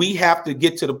that we have to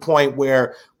get to the point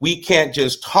where we can't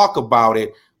just talk about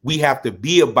it. We have to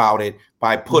be about it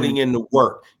by putting in the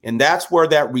work. And that's where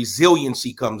that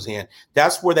resiliency comes in.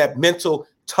 That's where that mental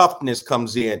toughness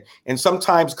comes in. And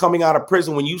sometimes coming out of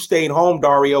prison, when you stayed home,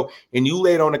 Dario, and you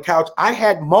laid on the couch, I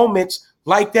had moments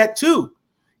like that too.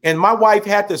 And my wife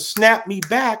had to snap me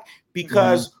back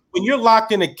because when you're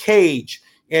locked in a cage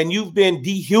and you've been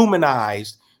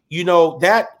dehumanized,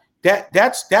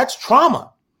 that's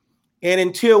trauma. And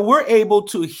until we're able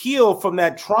to heal from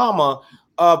that trauma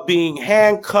of being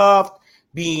handcuffed,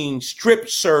 being strip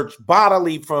searched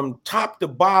bodily from top to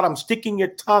bottom, sticking your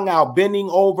tongue out, bending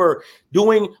over,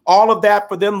 doing all of that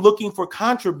for them looking for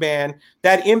contraband,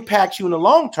 that impacts you in the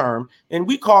long term. And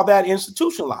we call that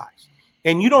institutionalized.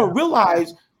 And you don't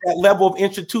realize that level of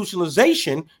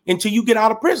institutionalization until you get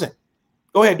out of prison.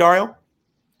 Go ahead, Dario.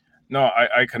 No,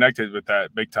 I connected with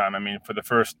that big time. I mean, for the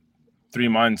first 3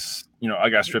 months, I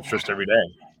got strip searched every day.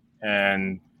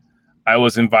 And I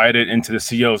was invited into the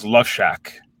CEO's Love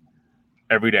Shack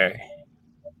every day.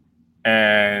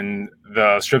 And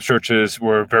the strip searches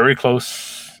were very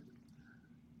close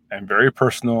and very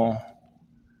personal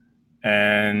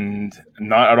and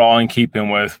not at all in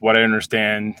keeping with what I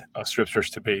understand a strip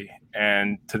search to be.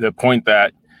 And to the point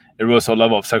that it rose to a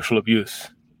level of sexual abuse.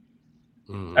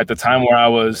 At the time where I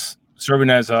was serving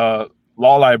as a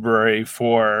law library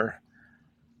for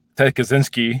Ted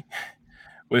Kaczynski,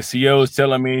 with CEOs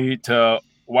telling me to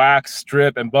wax,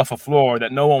 strip, and buff a floor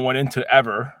that no one went into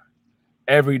ever,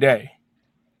 every day.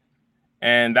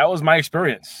 And that was my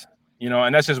experience,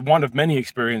 and that's just one of many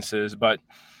experiences. But,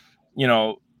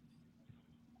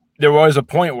 there was a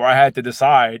point where I had to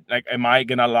decide, like, am I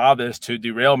going to allow this to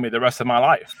derail me the rest of my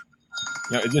life?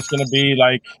 Is this going to be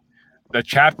like the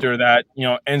chapter that,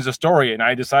 ends the story? And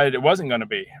I decided it wasn't going to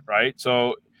be, right?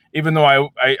 So even though I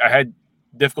had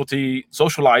difficulty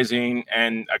socializing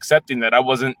and accepting that I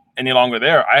wasn't any longer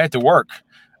there, I had to work.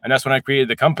 And that's when I created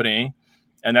the company.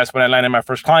 And that's when I landed my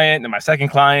first client and my second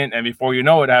client. And before you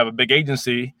know it, I have a big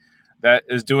agency that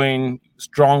is doing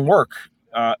strong work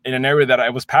in an area that I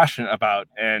was passionate about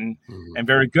and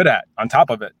very good at on top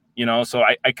of it. So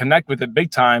I connect with it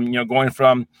big time, going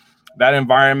from that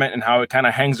environment and how it kind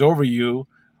of hangs over you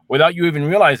without you even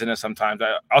realizing it sometimes.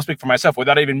 I'll speak for myself,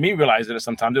 without even me realizing it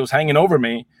sometimes. It was hanging over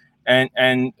me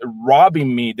and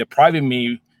robbing me, depriving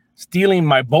me, stealing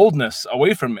my boldness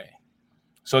away from me.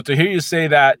 So to hear you say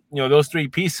that, those three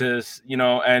pieces,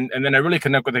 and then I really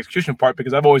connect with the execution part,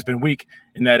 because I've always been weak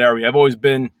in that area. I've always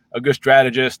been a good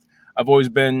strategist. I've always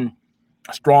been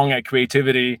strong at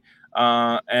creativity.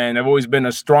 And I've always been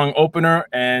a strong opener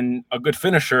and a good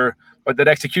finisher, but that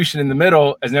execution in the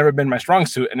middle has never been my strong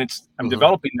suit. And I'm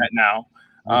developing that now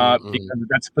because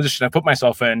that's the position I put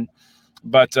myself in.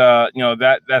 But,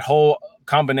 that whole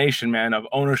combination, man, of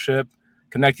ownership,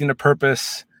 connecting to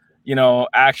purpose,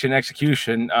 action,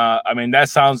 execution. That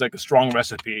sounds like a strong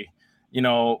recipe,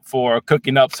 for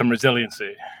cooking up some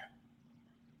resiliency.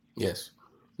 Yes.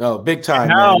 No, big time,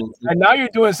 man. And now you're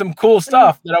doing some cool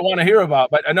stuff that I want to hear about.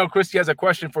 But I know Christy has a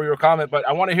question for your comment, but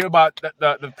I want to hear about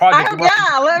the project.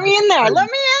 Let me in there.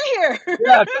 Let me in here.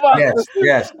 Yeah, come on.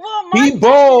 Yes. Well, be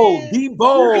bold. Be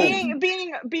bold.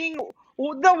 Being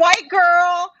the white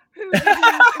girl who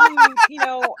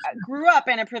grew up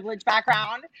in a privileged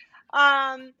background,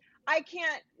 I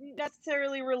can't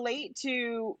necessarily relate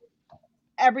to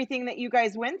everything that you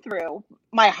guys went through.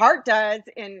 My heart does,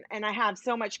 and I have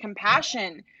so much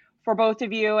compassion for both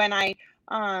of you. And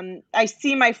I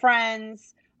see my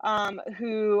friends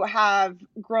who have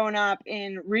grown up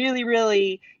in really,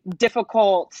 really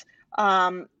difficult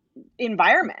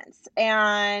environments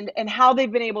and how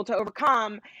they've been able to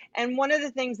overcome. And one of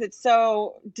the things that's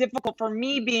so difficult for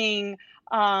me, being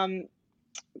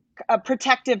a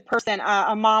protective person,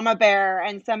 a mama bear,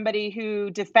 and somebody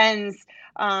who defends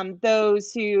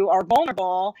those who are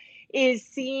vulnerable, is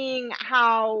seeing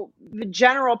how the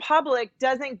general public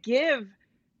doesn't give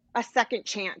a second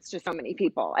chance to so many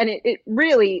people. And it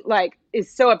really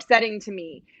is so upsetting to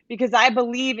me, because I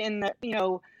believe in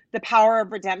the power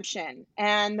of redemption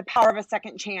and the power of a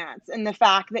second chance, and the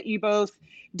fact that you both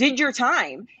did your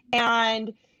time.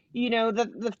 And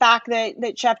the fact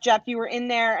that Chef Jeff, you were in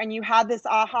there and you had this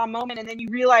aha moment, and then you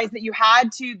realized that you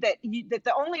had to, that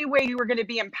the only way you were going to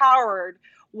be empowered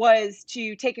was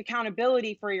to take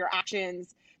accountability for your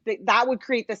actions, that would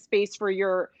create the space for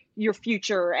your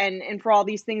future and for all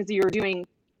these things that you're doing.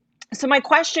 So my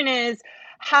question is,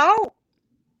 how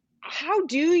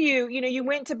do you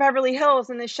went to Beverly Hills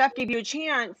and the chef gave you a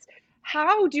chance.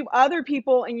 How do other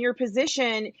people in your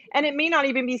position, and it may not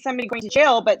even be somebody going to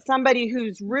jail, but somebody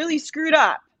who's really screwed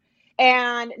up,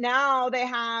 and now they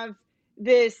have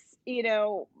this,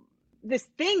 this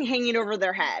thing hanging over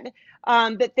their head,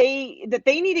 that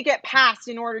they need to get past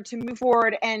in order to move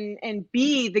forward and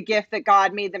be the gift that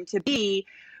God made them to be?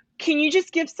 Can you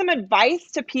just give some advice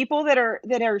to people that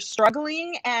are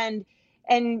struggling and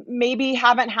maybe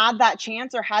haven't had that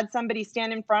chance or had somebody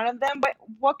stand in front of them? But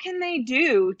what can they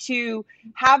do to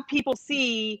have people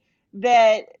see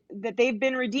that they've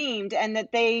been redeemed and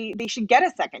that they should get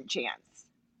a second chance?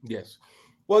 Yes.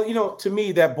 Well, to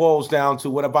me, that boils down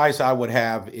to what advice I would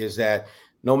have is that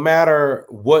no matter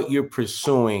what you're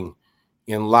pursuing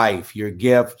in life, your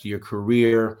gift, your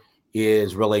career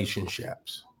is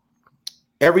relationships.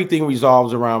 Everything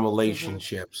resolves around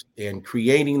relationships and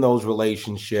creating those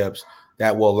relationships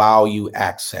that will allow you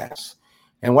access.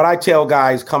 And what I tell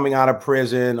guys coming out of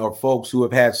prison, or folks who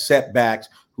have had setbacks,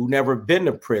 who never been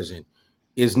to prison,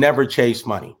 is never chase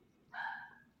money.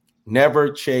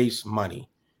 Never chase money.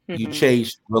 You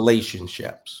chase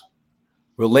relationships.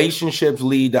 Relationships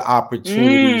lead to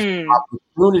opportunities.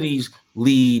 Opportunities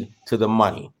lead to the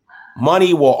money.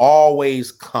 Money will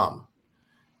always come.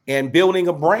 And building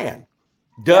a brand.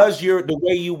 Does the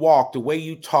way you walk, the way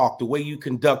you talk, the way you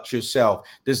conduct yourself,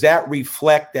 does that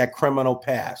reflect that criminal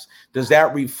past? Does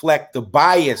that reflect the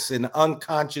bias and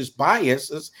unconscious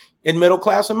biases in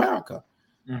middle-class America?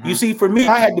 You see, for me,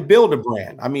 I had to build a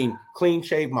brand. Clean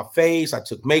shave my face. I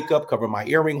took makeup, covered my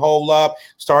earring hole up,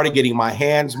 started getting my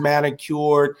hands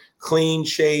manicured, clean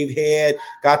shave head,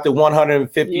 got the $150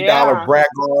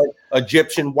 Bragard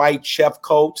Egyptian white chef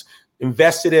coats,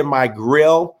 invested in my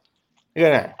grill.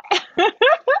 Because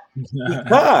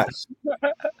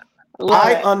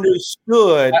I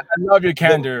understood. I love your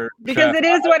candor. Because it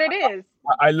is what it is.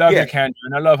 I love your candor,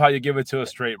 and I love how you give it to us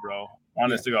straight, bro.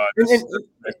 Honest to God.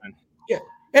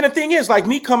 And the thing is, like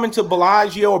me coming to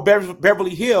Bellagio or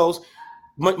Beverly Hills,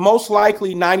 most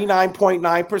likely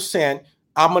 99.9%,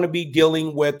 I'm going to be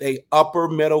dealing with a upper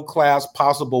middle class,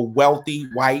 possible wealthy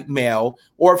white male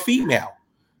or female.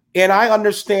 And I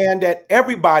understand that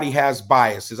everybody has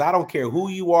biases. I don't care who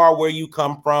you are, where you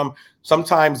come from.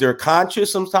 Sometimes they're conscious,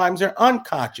 sometimes they're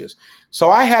unconscious. So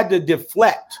I had to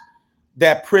deflect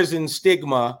that prison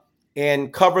stigma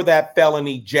and cover that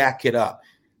felony jacket up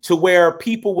to where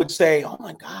people would say, oh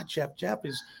my God, Jeff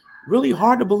is really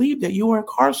hard to believe that you were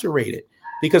incarcerated.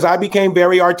 Because I became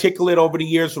very articulate over the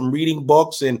years from reading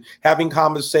books and having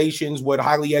conversations with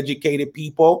highly educated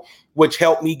people, which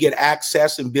helped me get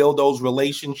access and build those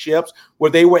relationships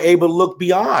where they were able to look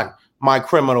beyond my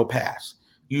criminal past,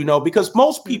 because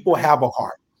most people have a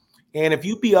heart. And if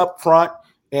you be upfront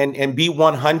and be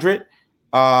 100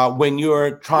 when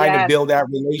you're trying to build that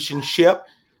relationship,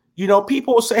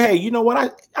 people will say, hey, you know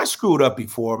what? I screwed up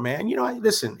before, man.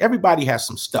 Listen, everybody has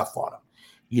some stuff on them.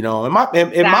 And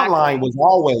my line was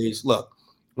always, look,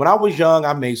 when I was young,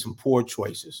 I made some poor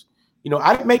choices.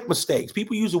 I didn't make mistakes.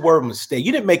 People use the word mistake.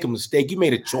 You didn't make a mistake. You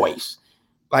made a choice.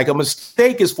 Like a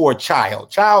mistake is for a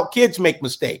child. Kids make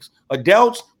mistakes.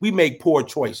 Adults, we make poor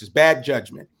choices, bad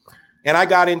judgment. And I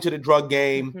got into the drug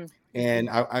game and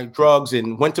I drugs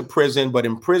and went to prison. But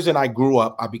in prison, I grew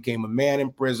up. I became a man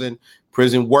in prison.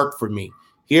 Prison worked for me.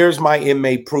 Here's my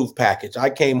inmate proof package. I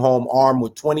came home armed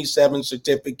with 27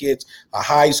 certificates, a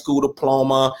high school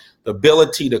diploma, the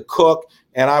ability to cook.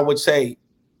 And I would say,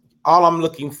 all I'm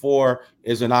looking for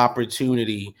is an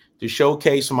opportunity to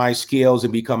showcase my skills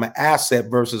and become an asset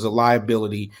versus a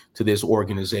liability to this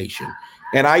organization.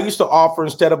 And I used to offer,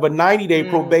 instead of a 90-day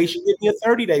probation, give me a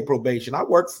 30-day probation. I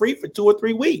worked free for 2 or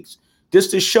 3 weeks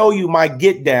just to show you my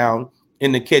get down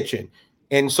in the kitchen.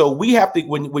 And so we have to,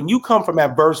 when you come from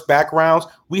adverse backgrounds,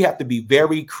 we have to be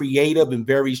very creative and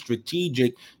very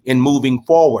strategic in moving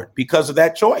forward because of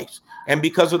that choice and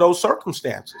because of those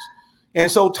circumstances. And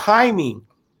so timing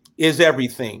is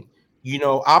everything.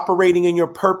 Operating in your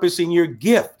purpose and your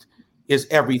gift is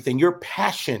everything. Your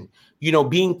passion,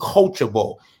 being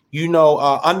coachable,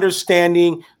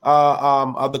 understanding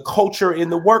the culture in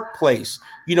the workplace.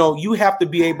 You have to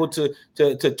be able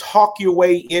to talk your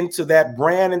way into that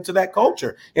brand, into that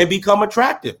culture, and become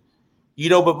attractive.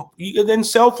 But then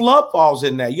self-love falls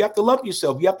in that. You have to love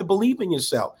yourself. You have to believe in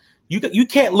yourself. You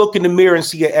can't look in the mirror and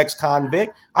see an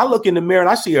ex-convict. I look in the mirror and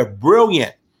I see a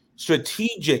brilliant,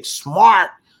 strategic,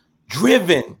 smart,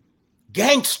 driven,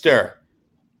 gangster,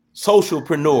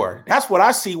 socialpreneur. That's what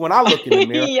I see when I look in the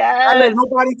mirror. I let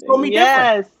nobody tell me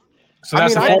different. So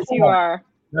that's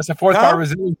That's the fourth part of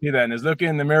resiliency then, is looking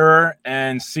in the mirror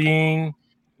and seeing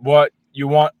what you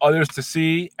want others to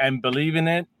see and believe in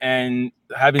it and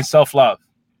having self-love.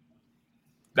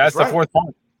 That's the fourth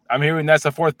part. I'm hearing that's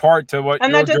the fourth part to what.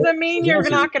 And that doesn't mean you're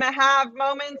not going to have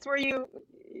moments where you,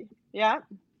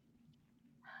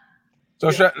 So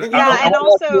I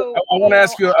want to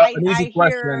ask you an easy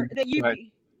question.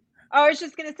 I was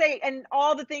just going to say, and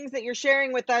all the things that you're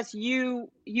sharing with us, you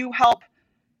help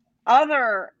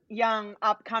other young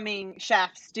upcoming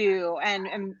chefs do,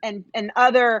 and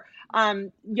other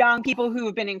young people who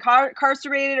have been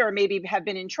incarcerated or maybe have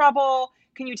been in trouble.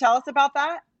 Can you tell us about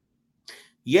that?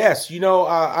 Yes.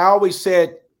 I always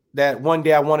said that one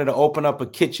day I wanted to open up a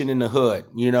kitchen in the hood,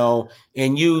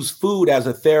 and use food as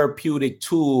a therapeutic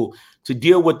tool to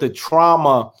deal with the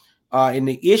trauma and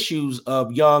the issues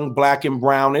of young Black and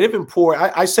brown and even poor.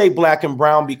 I say Black and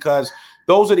brown because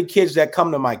those are the kids that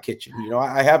come to my kitchen.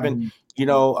 I haven't,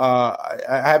 I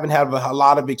haven't had a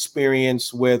lot of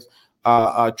experience with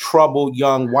troubled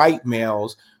young white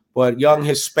males, but young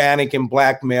Hispanic and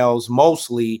Black males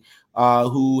mostly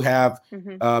who have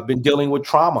been dealing with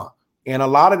trauma. And a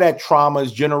lot of that trauma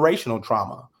is generational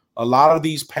trauma. A lot of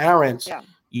these parents,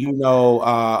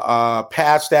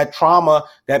 pass that trauma,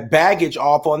 that baggage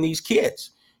off on these kids.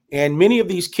 And many of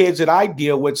these kids that I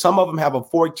deal with, some of them have a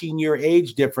 14-year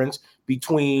age difference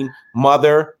between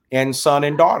mother and son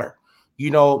and daughter.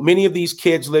 Many of these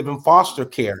kids live in foster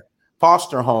care,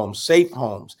 foster homes, safe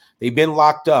homes. They've been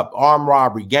locked up, armed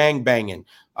robbery, gang banging,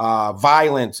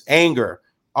 violence, anger,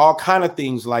 all kind of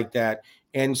things like that.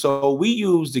 And so we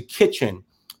use the kitchen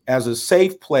as a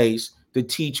safe place to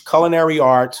teach culinary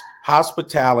arts,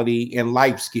 hospitality, and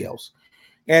life skills.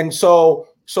 And so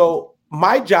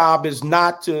my job is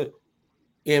not to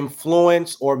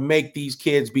influence or make these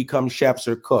kids become chefs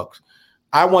or cooks.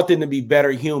 I want them to be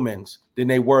better humans than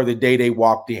they were the day they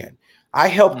walked in. I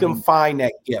help them find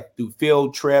that gift through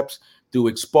field trips, through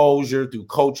exposure, through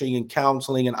coaching and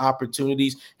counseling and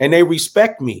opportunities. And they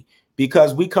respect me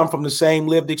because we come from the same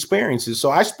lived experiences.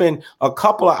 So I spend a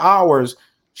couple of hours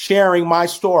sharing my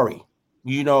story,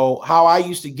 how I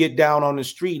used to get down on the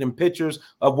street and pictures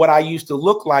of what I used to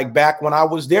look like back when I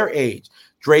was their age,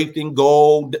 draped in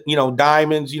gold,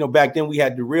 diamonds. Back then we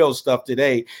had the real stuff.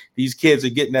 Today, these kids are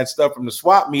getting that stuff from the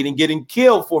swap meet and getting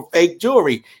killed for fake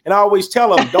jewelry. And I always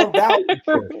tell them, don't value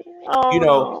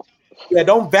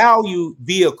don't value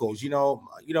vehicles, and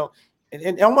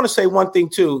I want to say one thing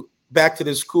too, back to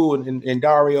this school and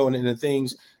Dario and the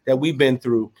things that we've been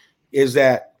through, is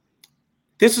that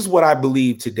this is what I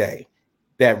believe today,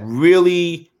 that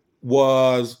really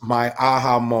was my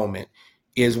aha moment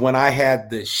is when I had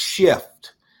the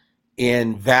shift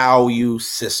in value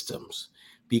systems,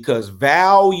 because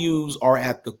values are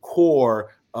at the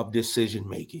core of decision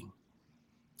making.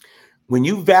 When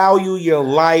you value your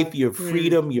life, your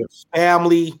freedom, your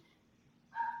family,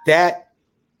 that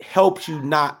helps you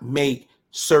not make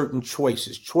certain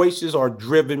choices. Choices are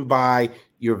driven by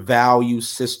your value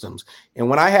systems. And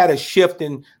when I had a shift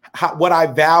in what I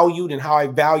valued and how I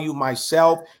value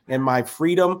myself and my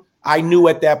freedom, I knew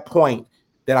at that point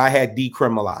that I had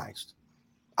decriminalized.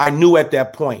 I knew at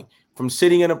that point, from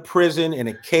sitting in a prison, in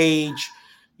a cage,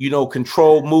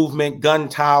 controlled movement, gun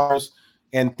towers,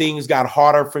 and things got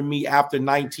harder for me after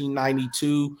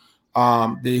 1992,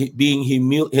 being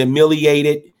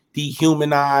humiliated,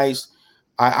 dehumanized.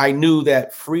 I knew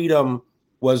that freedom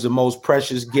was the most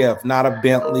precious gift, not a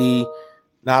Bentley,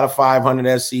 not a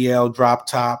 500 SEL drop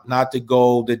top, not the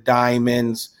gold, the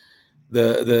diamonds,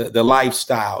 the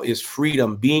lifestyle. Is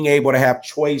freedom, being able to have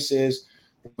choices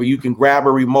where you can grab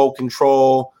a remote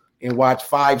control and watch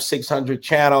 500-600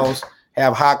 channels,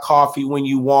 have hot coffee when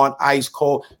you want, ice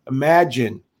cold.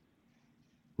 Imagine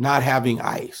not having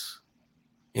ice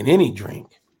in any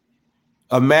drink.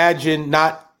 Imagine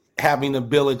not having the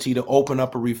ability to open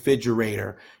up a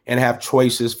refrigerator and have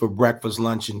choices for breakfast,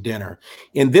 lunch, and dinner.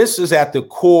 And this is at the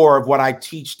core of what I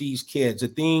teach these kids, the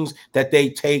things that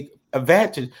they take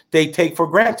for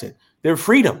granted, their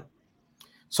freedom.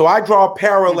 So I draw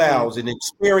parallels and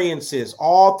experiences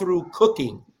all through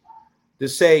cooking to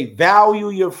say,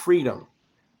 value your freedom,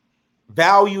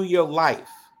 value your life,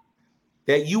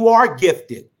 that you are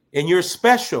gifted and you're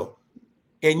special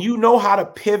and you know how to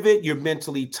pivot. You're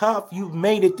mentally tough. You've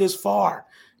made it this far.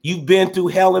 You've been through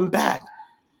hell and back.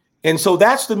 And so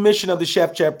that's the mission of the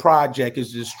Chef Chat Project,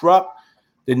 is to disrupt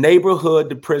the neighborhood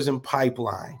to prison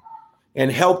pipeline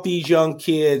and help these young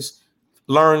kids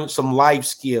learn some life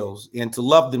skills and to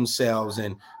love themselves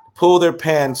and pull their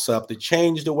pants up, to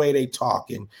change the way they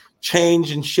talk and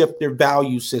change and shift their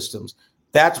value systems.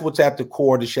 That's what's at the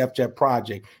core of the Chef Chat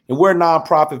Project. And we're a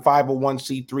nonprofit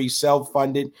 501c3,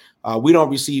 self-funded. We don't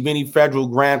receive any federal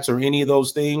grants or any of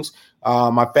those things.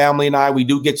 My family and I, we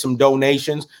do get some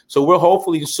donations. So we're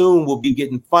hopefully soon we'll be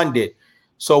getting funded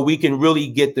so we can really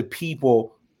get the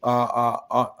people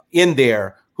in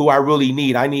there who I really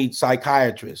need. I need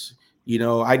psychiatrists.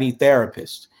 I need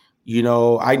therapists.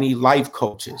 I need life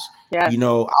coaches. Yes. I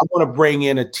want to bring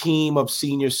in a team of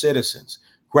senior citizens,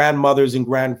 grandmothers and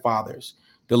grandfathers,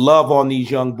 to love on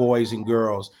these young boys and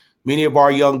girls. Many of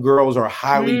our young girls are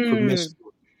highly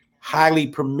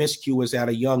promiscuous at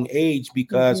a young age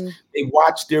because they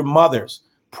watch their mothers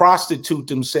prostitute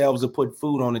themselves to put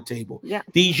food on the table. Yeah.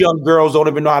 These young girls don't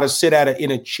even know how to sit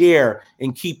in a chair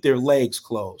and keep their legs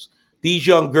closed. These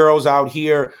young girls out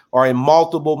here are in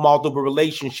multiple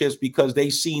relationships because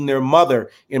they've seen their mother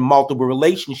in multiple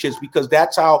relationships, because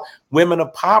that's how women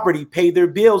of poverty pay their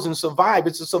bills and survive.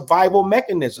 It's a survival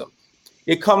mechanism.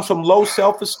 It comes from low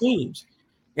self-esteem.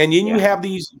 And then you have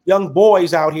these young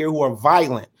boys out here who are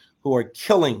violent, who are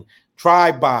killing,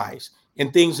 drive-bys,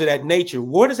 and things of that nature.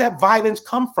 Where does that violence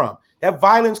come from? That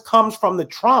violence comes from the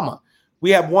trauma. We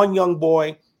have one young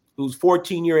boy who's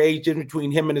 14-year age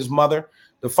between him and his mother.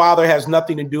 The father has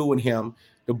nothing to do with him.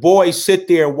 The boys sit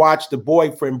there and watch the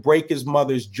boyfriend break his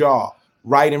mother's jaw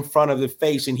right in front of the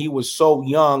face. And he was so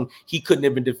young, he couldn't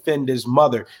even defend his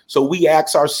mother. So we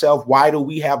ask ourselves, why do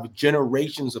we have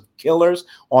generations of killers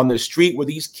on the street where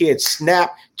these kids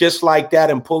snap just like that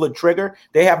and pull a trigger?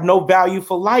 They have no value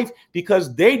for life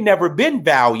because they've never been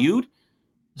valued.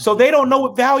 So they don't know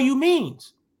what value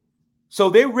means. So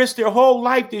they risk their whole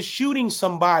life just shooting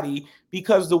somebody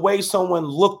because the way someone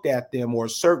looked at them, or a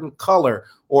certain color,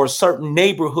 or a certain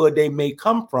neighborhood they may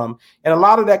come from. And a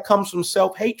lot of that comes from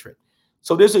self-hatred.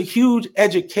 So there's a huge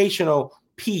educational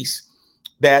piece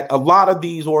that a lot of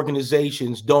these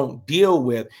organizations don't deal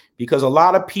with, because a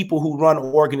lot of people who run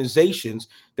organizations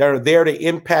that are there to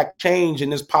impact change in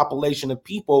this population of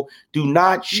people do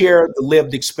not share the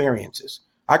lived experiences.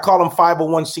 I call them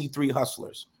 501c3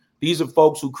 hustlers. These are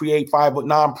folks who create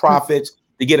nonprofits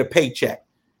to get a paycheck.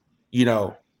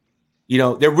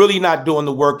 They're really not doing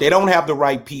the work. They don't have the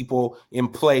right people in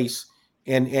place.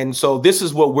 And so this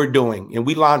is what we're doing. And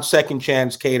we launched Second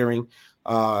Chance Catering.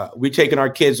 We're taking our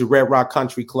kids to Red Rock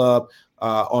Country Club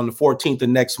on the 14th of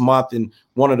next month. And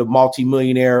one of the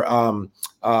multimillionaire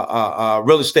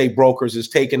real estate brokers is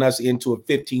taking us into a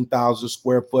 15,000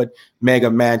 square foot mega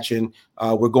mansion.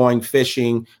 We're going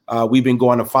fishing. We've been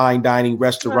going to fine dining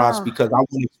restaurants because I want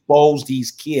to expose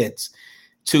these kids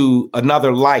to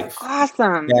another life.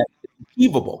 Awesome. That's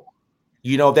achievable.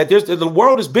 You know, that the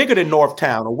world is bigger than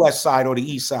Northtown or West Side or the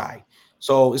East Side.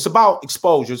 So it's about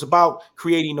exposure. It's about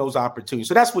creating those opportunities.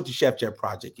 So that's what the Chef Jeff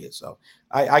Project is. So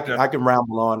I can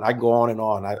ramble on. I can go on and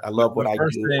on. I love what I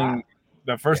do.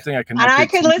 The first thing I connected and I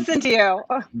could listen to you.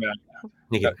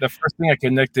 Yeah. The first thing I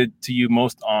connected to you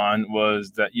most on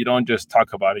was that you don't just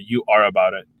talk about it, you are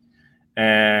about it.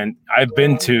 And I've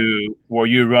been to where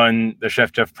you run the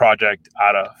Chef Jeff Project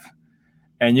out of.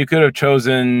 And you could have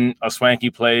chosen a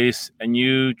swanky place, and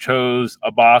you chose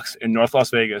a box in North Las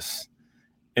Vegas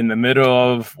in the middle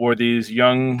of where these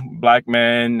young black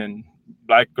men and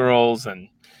black girls and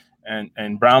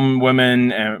brown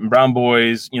women and brown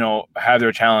boys, you know, have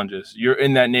their challenges. You're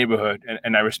in that neighborhood,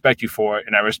 and I respect you for it.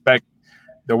 And I respect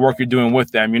the work you're doing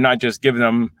with them. You're not just giving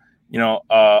them, you know,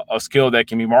 a skill that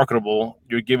can be marketable.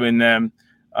 You're giving them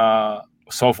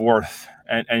self-worth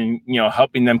and, you know,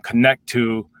 helping them connect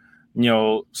to, you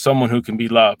know, someone who can be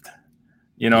loved,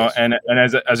 you know. Yes. And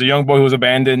as a young boy who was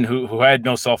abandoned, who had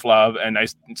no self-love, and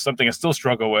something I still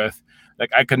struggle with,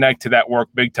 like, I connect to that work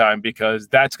big time, because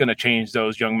that's going to change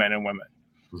those young men and women.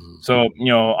 Mm-hmm. So, you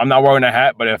know, I'm not wearing a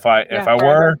hat, but if I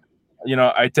were, you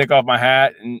know, I take off my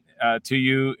hat and to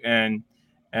you. And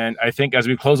I think as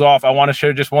we close off, I want to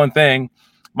share just one thing.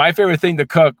 My favorite thing to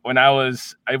cook when I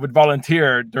would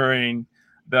volunteer during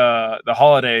the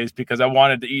holidays, because I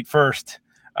wanted to eat first.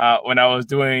 When I was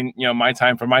doing, you know, my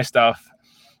time for my stuff,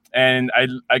 and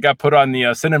I got put on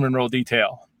the cinnamon roll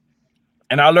detail,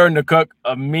 and I learned to cook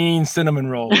a mean cinnamon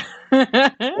roll.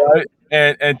 Right?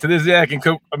 And to this day, I can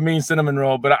cook a mean cinnamon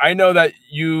roll. But I know that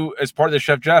you, as part of the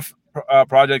Chef Jeff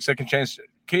Project, Second Chance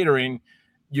Catering,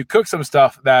 you cook some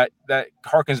stuff that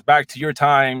harkens back to your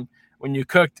time when you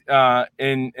cooked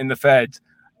in the Feds.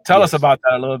 Tell us about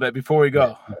that a little bit before we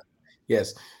go.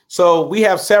 Yes. So we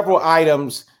have several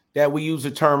items that we use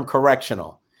the term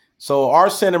correctional. So our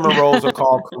cinnamon rolls are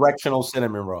called correctional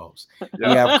cinnamon rolls. Yeah.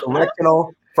 We have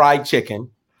correctional fried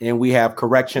chicken, and we have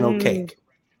correctional cake.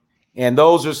 And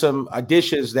those are some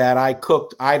dishes that I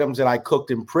cooked, items that I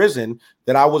cooked in prison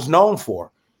that I was known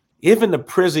for. Even the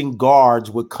prison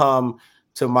guards would come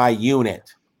to my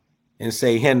unit and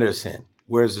say, "Henderson,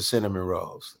 where's the cinnamon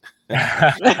rolls?" So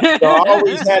I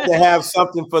always had to have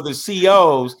something for the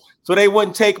COs so they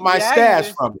wouldn't take my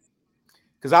stash from me,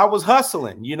 because I was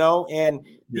hustling, you know. And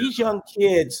these young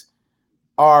kids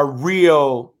are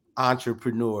real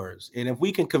entrepreneurs. And if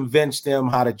we can convince them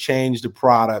how to change the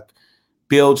product,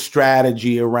 build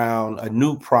strategy around a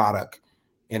new product,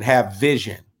 and have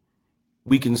vision,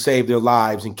 we can save their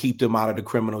lives and keep them out of the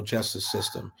criminal justice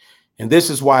system. And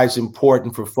this is why it's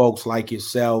important for folks like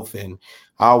yourself. And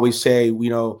I always say, you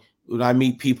know, when I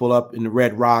meet people up in the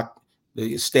Red Rock,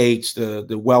 the estates,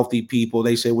 the wealthy people,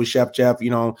 they say, "Well, Chef Jeff, you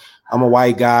know, I'm a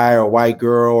white guy or a white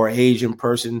girl or Asian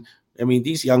person. I mean,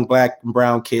 these young black and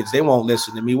brown kids, they won't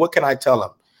listen to me. What can I tell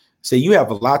them?" Say, "You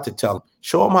have a lot to tell them.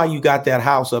 Show them how you got that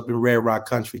house up in Red Rock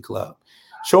Country Club.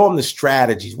 Show them the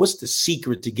strategies. What's the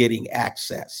secret to getting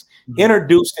access?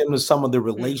 Introduce them to some of the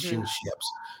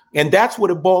relationships." And that's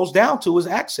what it boils down to, is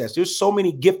access. There's so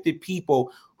many gifted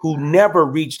people who never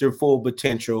reach their full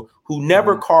potential, who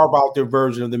never carve out their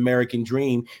version of the American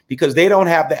dream, because they don't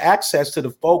have the access to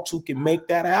the folks who can make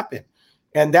that happen.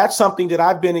 And that's something that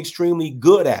I've been extremely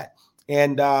good at.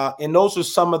 And those are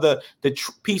some of the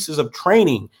pieces of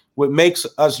training, what makes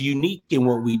us unique in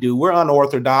what we do. We're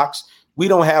unorthodox. We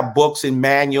don't have books and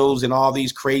manuals and all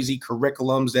these crazy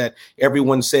curriculums that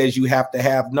everyone says you have to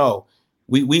have. No,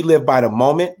 we live by the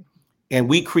moment, and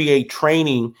we create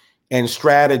training and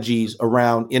strategies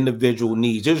around individual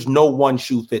needs. There's no one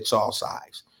shoe fits all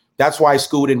size. That's why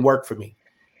school didn't work for me.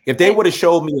 If they would have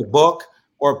showed me a book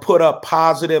or put up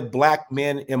positive black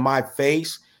men in my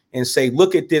face and say,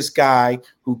 "Look at this guy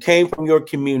who came from your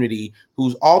community,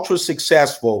 who's ultra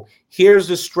successful. Here's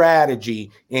the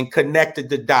strategy," and connected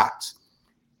the dots.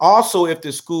 Also, if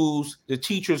the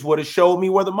teachers would have showed me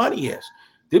where the money is.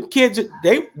 The kids,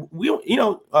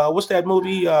 what's that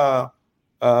movie?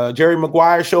 Jerry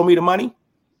Maguire, Show Me the Money.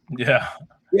 Yeah.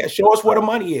 Yeah, show us where the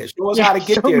money is. Show us how to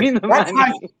get there.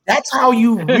 That's how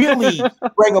you really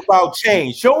bring about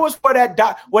change. Show us where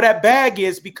that bag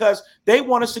is, because they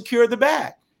want to secure the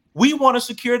bag. We want to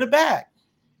secure the bag.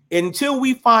 Until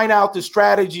we find out the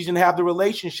strategies and have the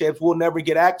relationships, we'll never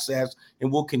get access, and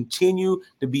we'll continue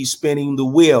to be spinning the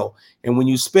wheel. And when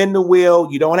you spin the wheel,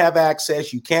 you don't have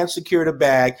access, you can't secure the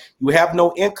bag, you have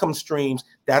no income streams.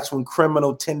 That's when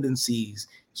criminal tendencies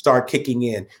start kicking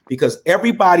in, because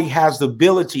everybody has the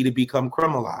ability to become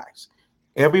criminalized.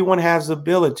 Everyone has the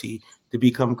ability to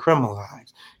become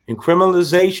criminalized. And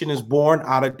criminalization is born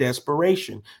out of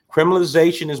desperation.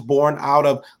 Criminalization is born out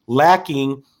of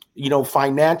lacking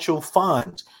financial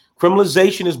funds.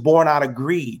 Criminalization is born out of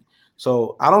greed.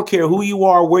 So I don't care who you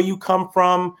are, where you come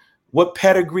from, what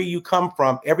pedigree you come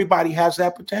from. Everybody has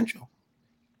that potential.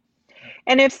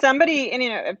 And if somebody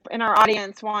in our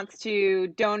audience wants to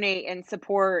donate and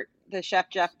support the Chef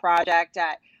Jeff Project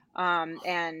at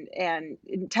and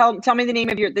tell me the name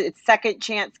of it's Second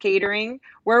Chance Catering,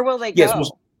 where will they go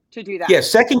to do that? Yes,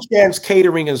 Second Chance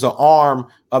Catering is an arm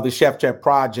of the Chef Jeff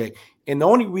Project. And the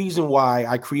only reason why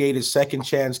I created Second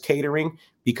Chance Catering,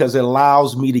 because it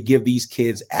allows me to give these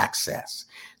kids access.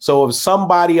 So if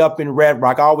somebody up in Red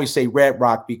Rock, I always say Red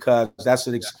Rock because that's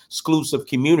an exclusive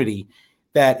community,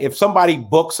 that if somebody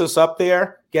books us up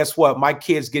there, guess what? My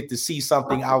kids get to see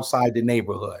something outside the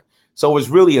neighborhood. So it's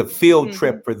really a field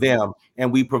trip for them,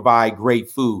 and we provide great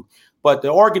food. But the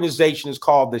organization is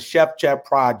called the Chef Jeff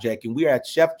Project, and we are at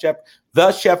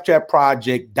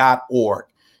thechefjeffproject.org.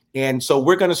 And so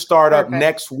we're going to start up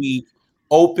next week,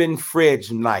 open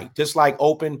fridge night, just like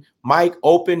open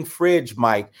fridge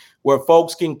mic, where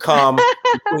folks can come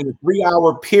between a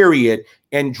 3-hour period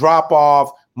and drop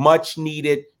off much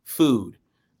needed food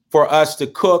for us to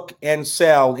cook and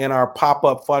sell in our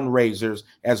pop-up fundraisers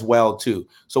as well too.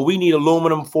 So we need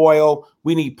aluminum foil,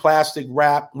 we need plastic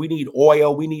wrap, we need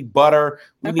oil, we need butter,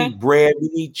 we need bread, we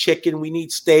need chicken, we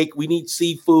need steak, we need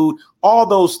seafood, all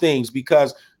those things,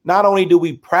 because not only do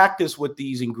we practice with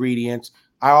these ingredients,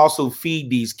 I also feed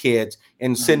these kids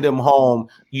and send them home,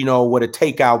 with a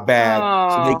takeout bag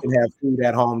so they can have food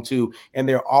at home too. And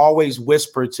they're always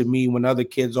whisper to me when other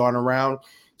kids aren't around,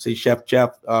 say, Chef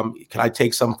Jeff, can I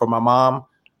take some for my mom?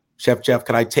 Chef Jeff,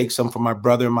 can I take some for my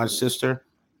brother and my sister?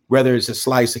 Whether it's a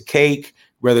slice of cake,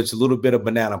 whether it's a little bit of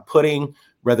banana pudding,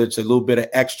 whether it's a little bit of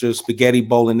extra spaghetti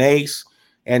bolognese.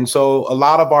 And so a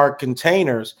lot of our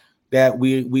containers that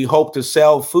we hope to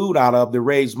sell food out of to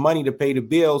raise money to pay the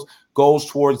bills goes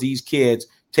towards these kids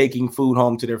taking food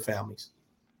home to their families.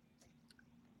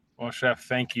 Well, Chef,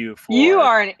 thank you. You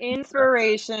are an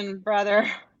inspiration, brother.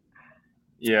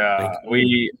 Yeah,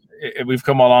 we've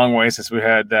come a long way since we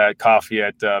had that coffee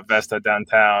at Vesta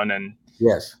downtown, and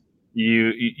yes,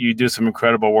 you do some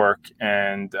incredible work,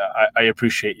 and I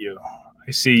appreciate you.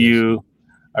 I see you.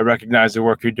 I recognize the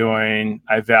work you're doing.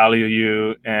 I value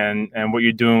you, and what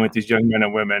you're doing with these young men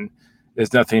and women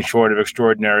is nothing short of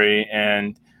extraordinary.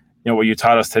 And what you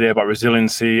taught us today about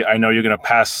resiliency, I know you're going to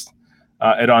pass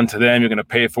it on to them. You're going to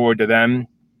pay it forward to them,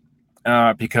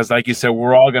 because, like you said,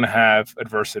 we're all going to have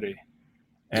adversity.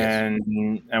 And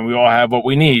we all have what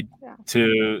we need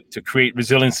to create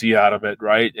resiliency out of it,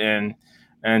 right? And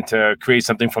to create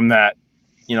something from that,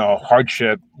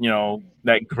 hardship,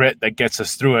 that grit that gets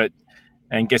us through it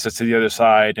and gets us to the other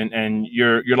side. And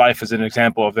your life is an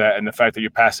example of that. And the fact that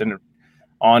you're passing it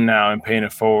on now and paying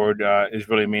it forward is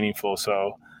really meaningful.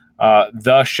 So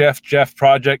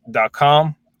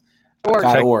thechefjeffproject.com.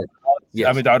 .org.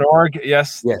 Yes. .org.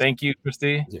 Yes. Thank you,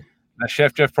 Christy. Yeah.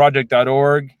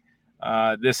 Thechefjeffproject.org.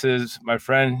 This is my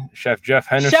friend, Chef Jeff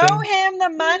Henderson. Show him the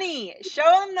money. Show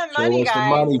him the money, guys. Show us the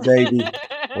money, baby.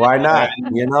 Why not?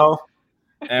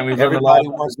 And we've everybody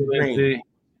wants to dream.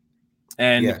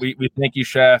 And we thank you,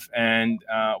 Chef. And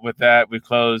with that, we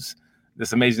close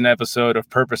this amazing episode of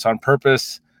Purpose on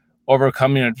Purpose,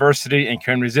 Overcoming Adversity and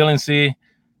Carrying Resiliency.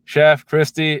 Chef,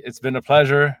 Christy, it's been a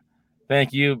pleasure.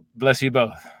 Thank you. Bless you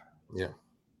both. Yeah.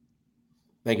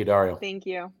 Thank you, Dario. Thank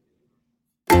you.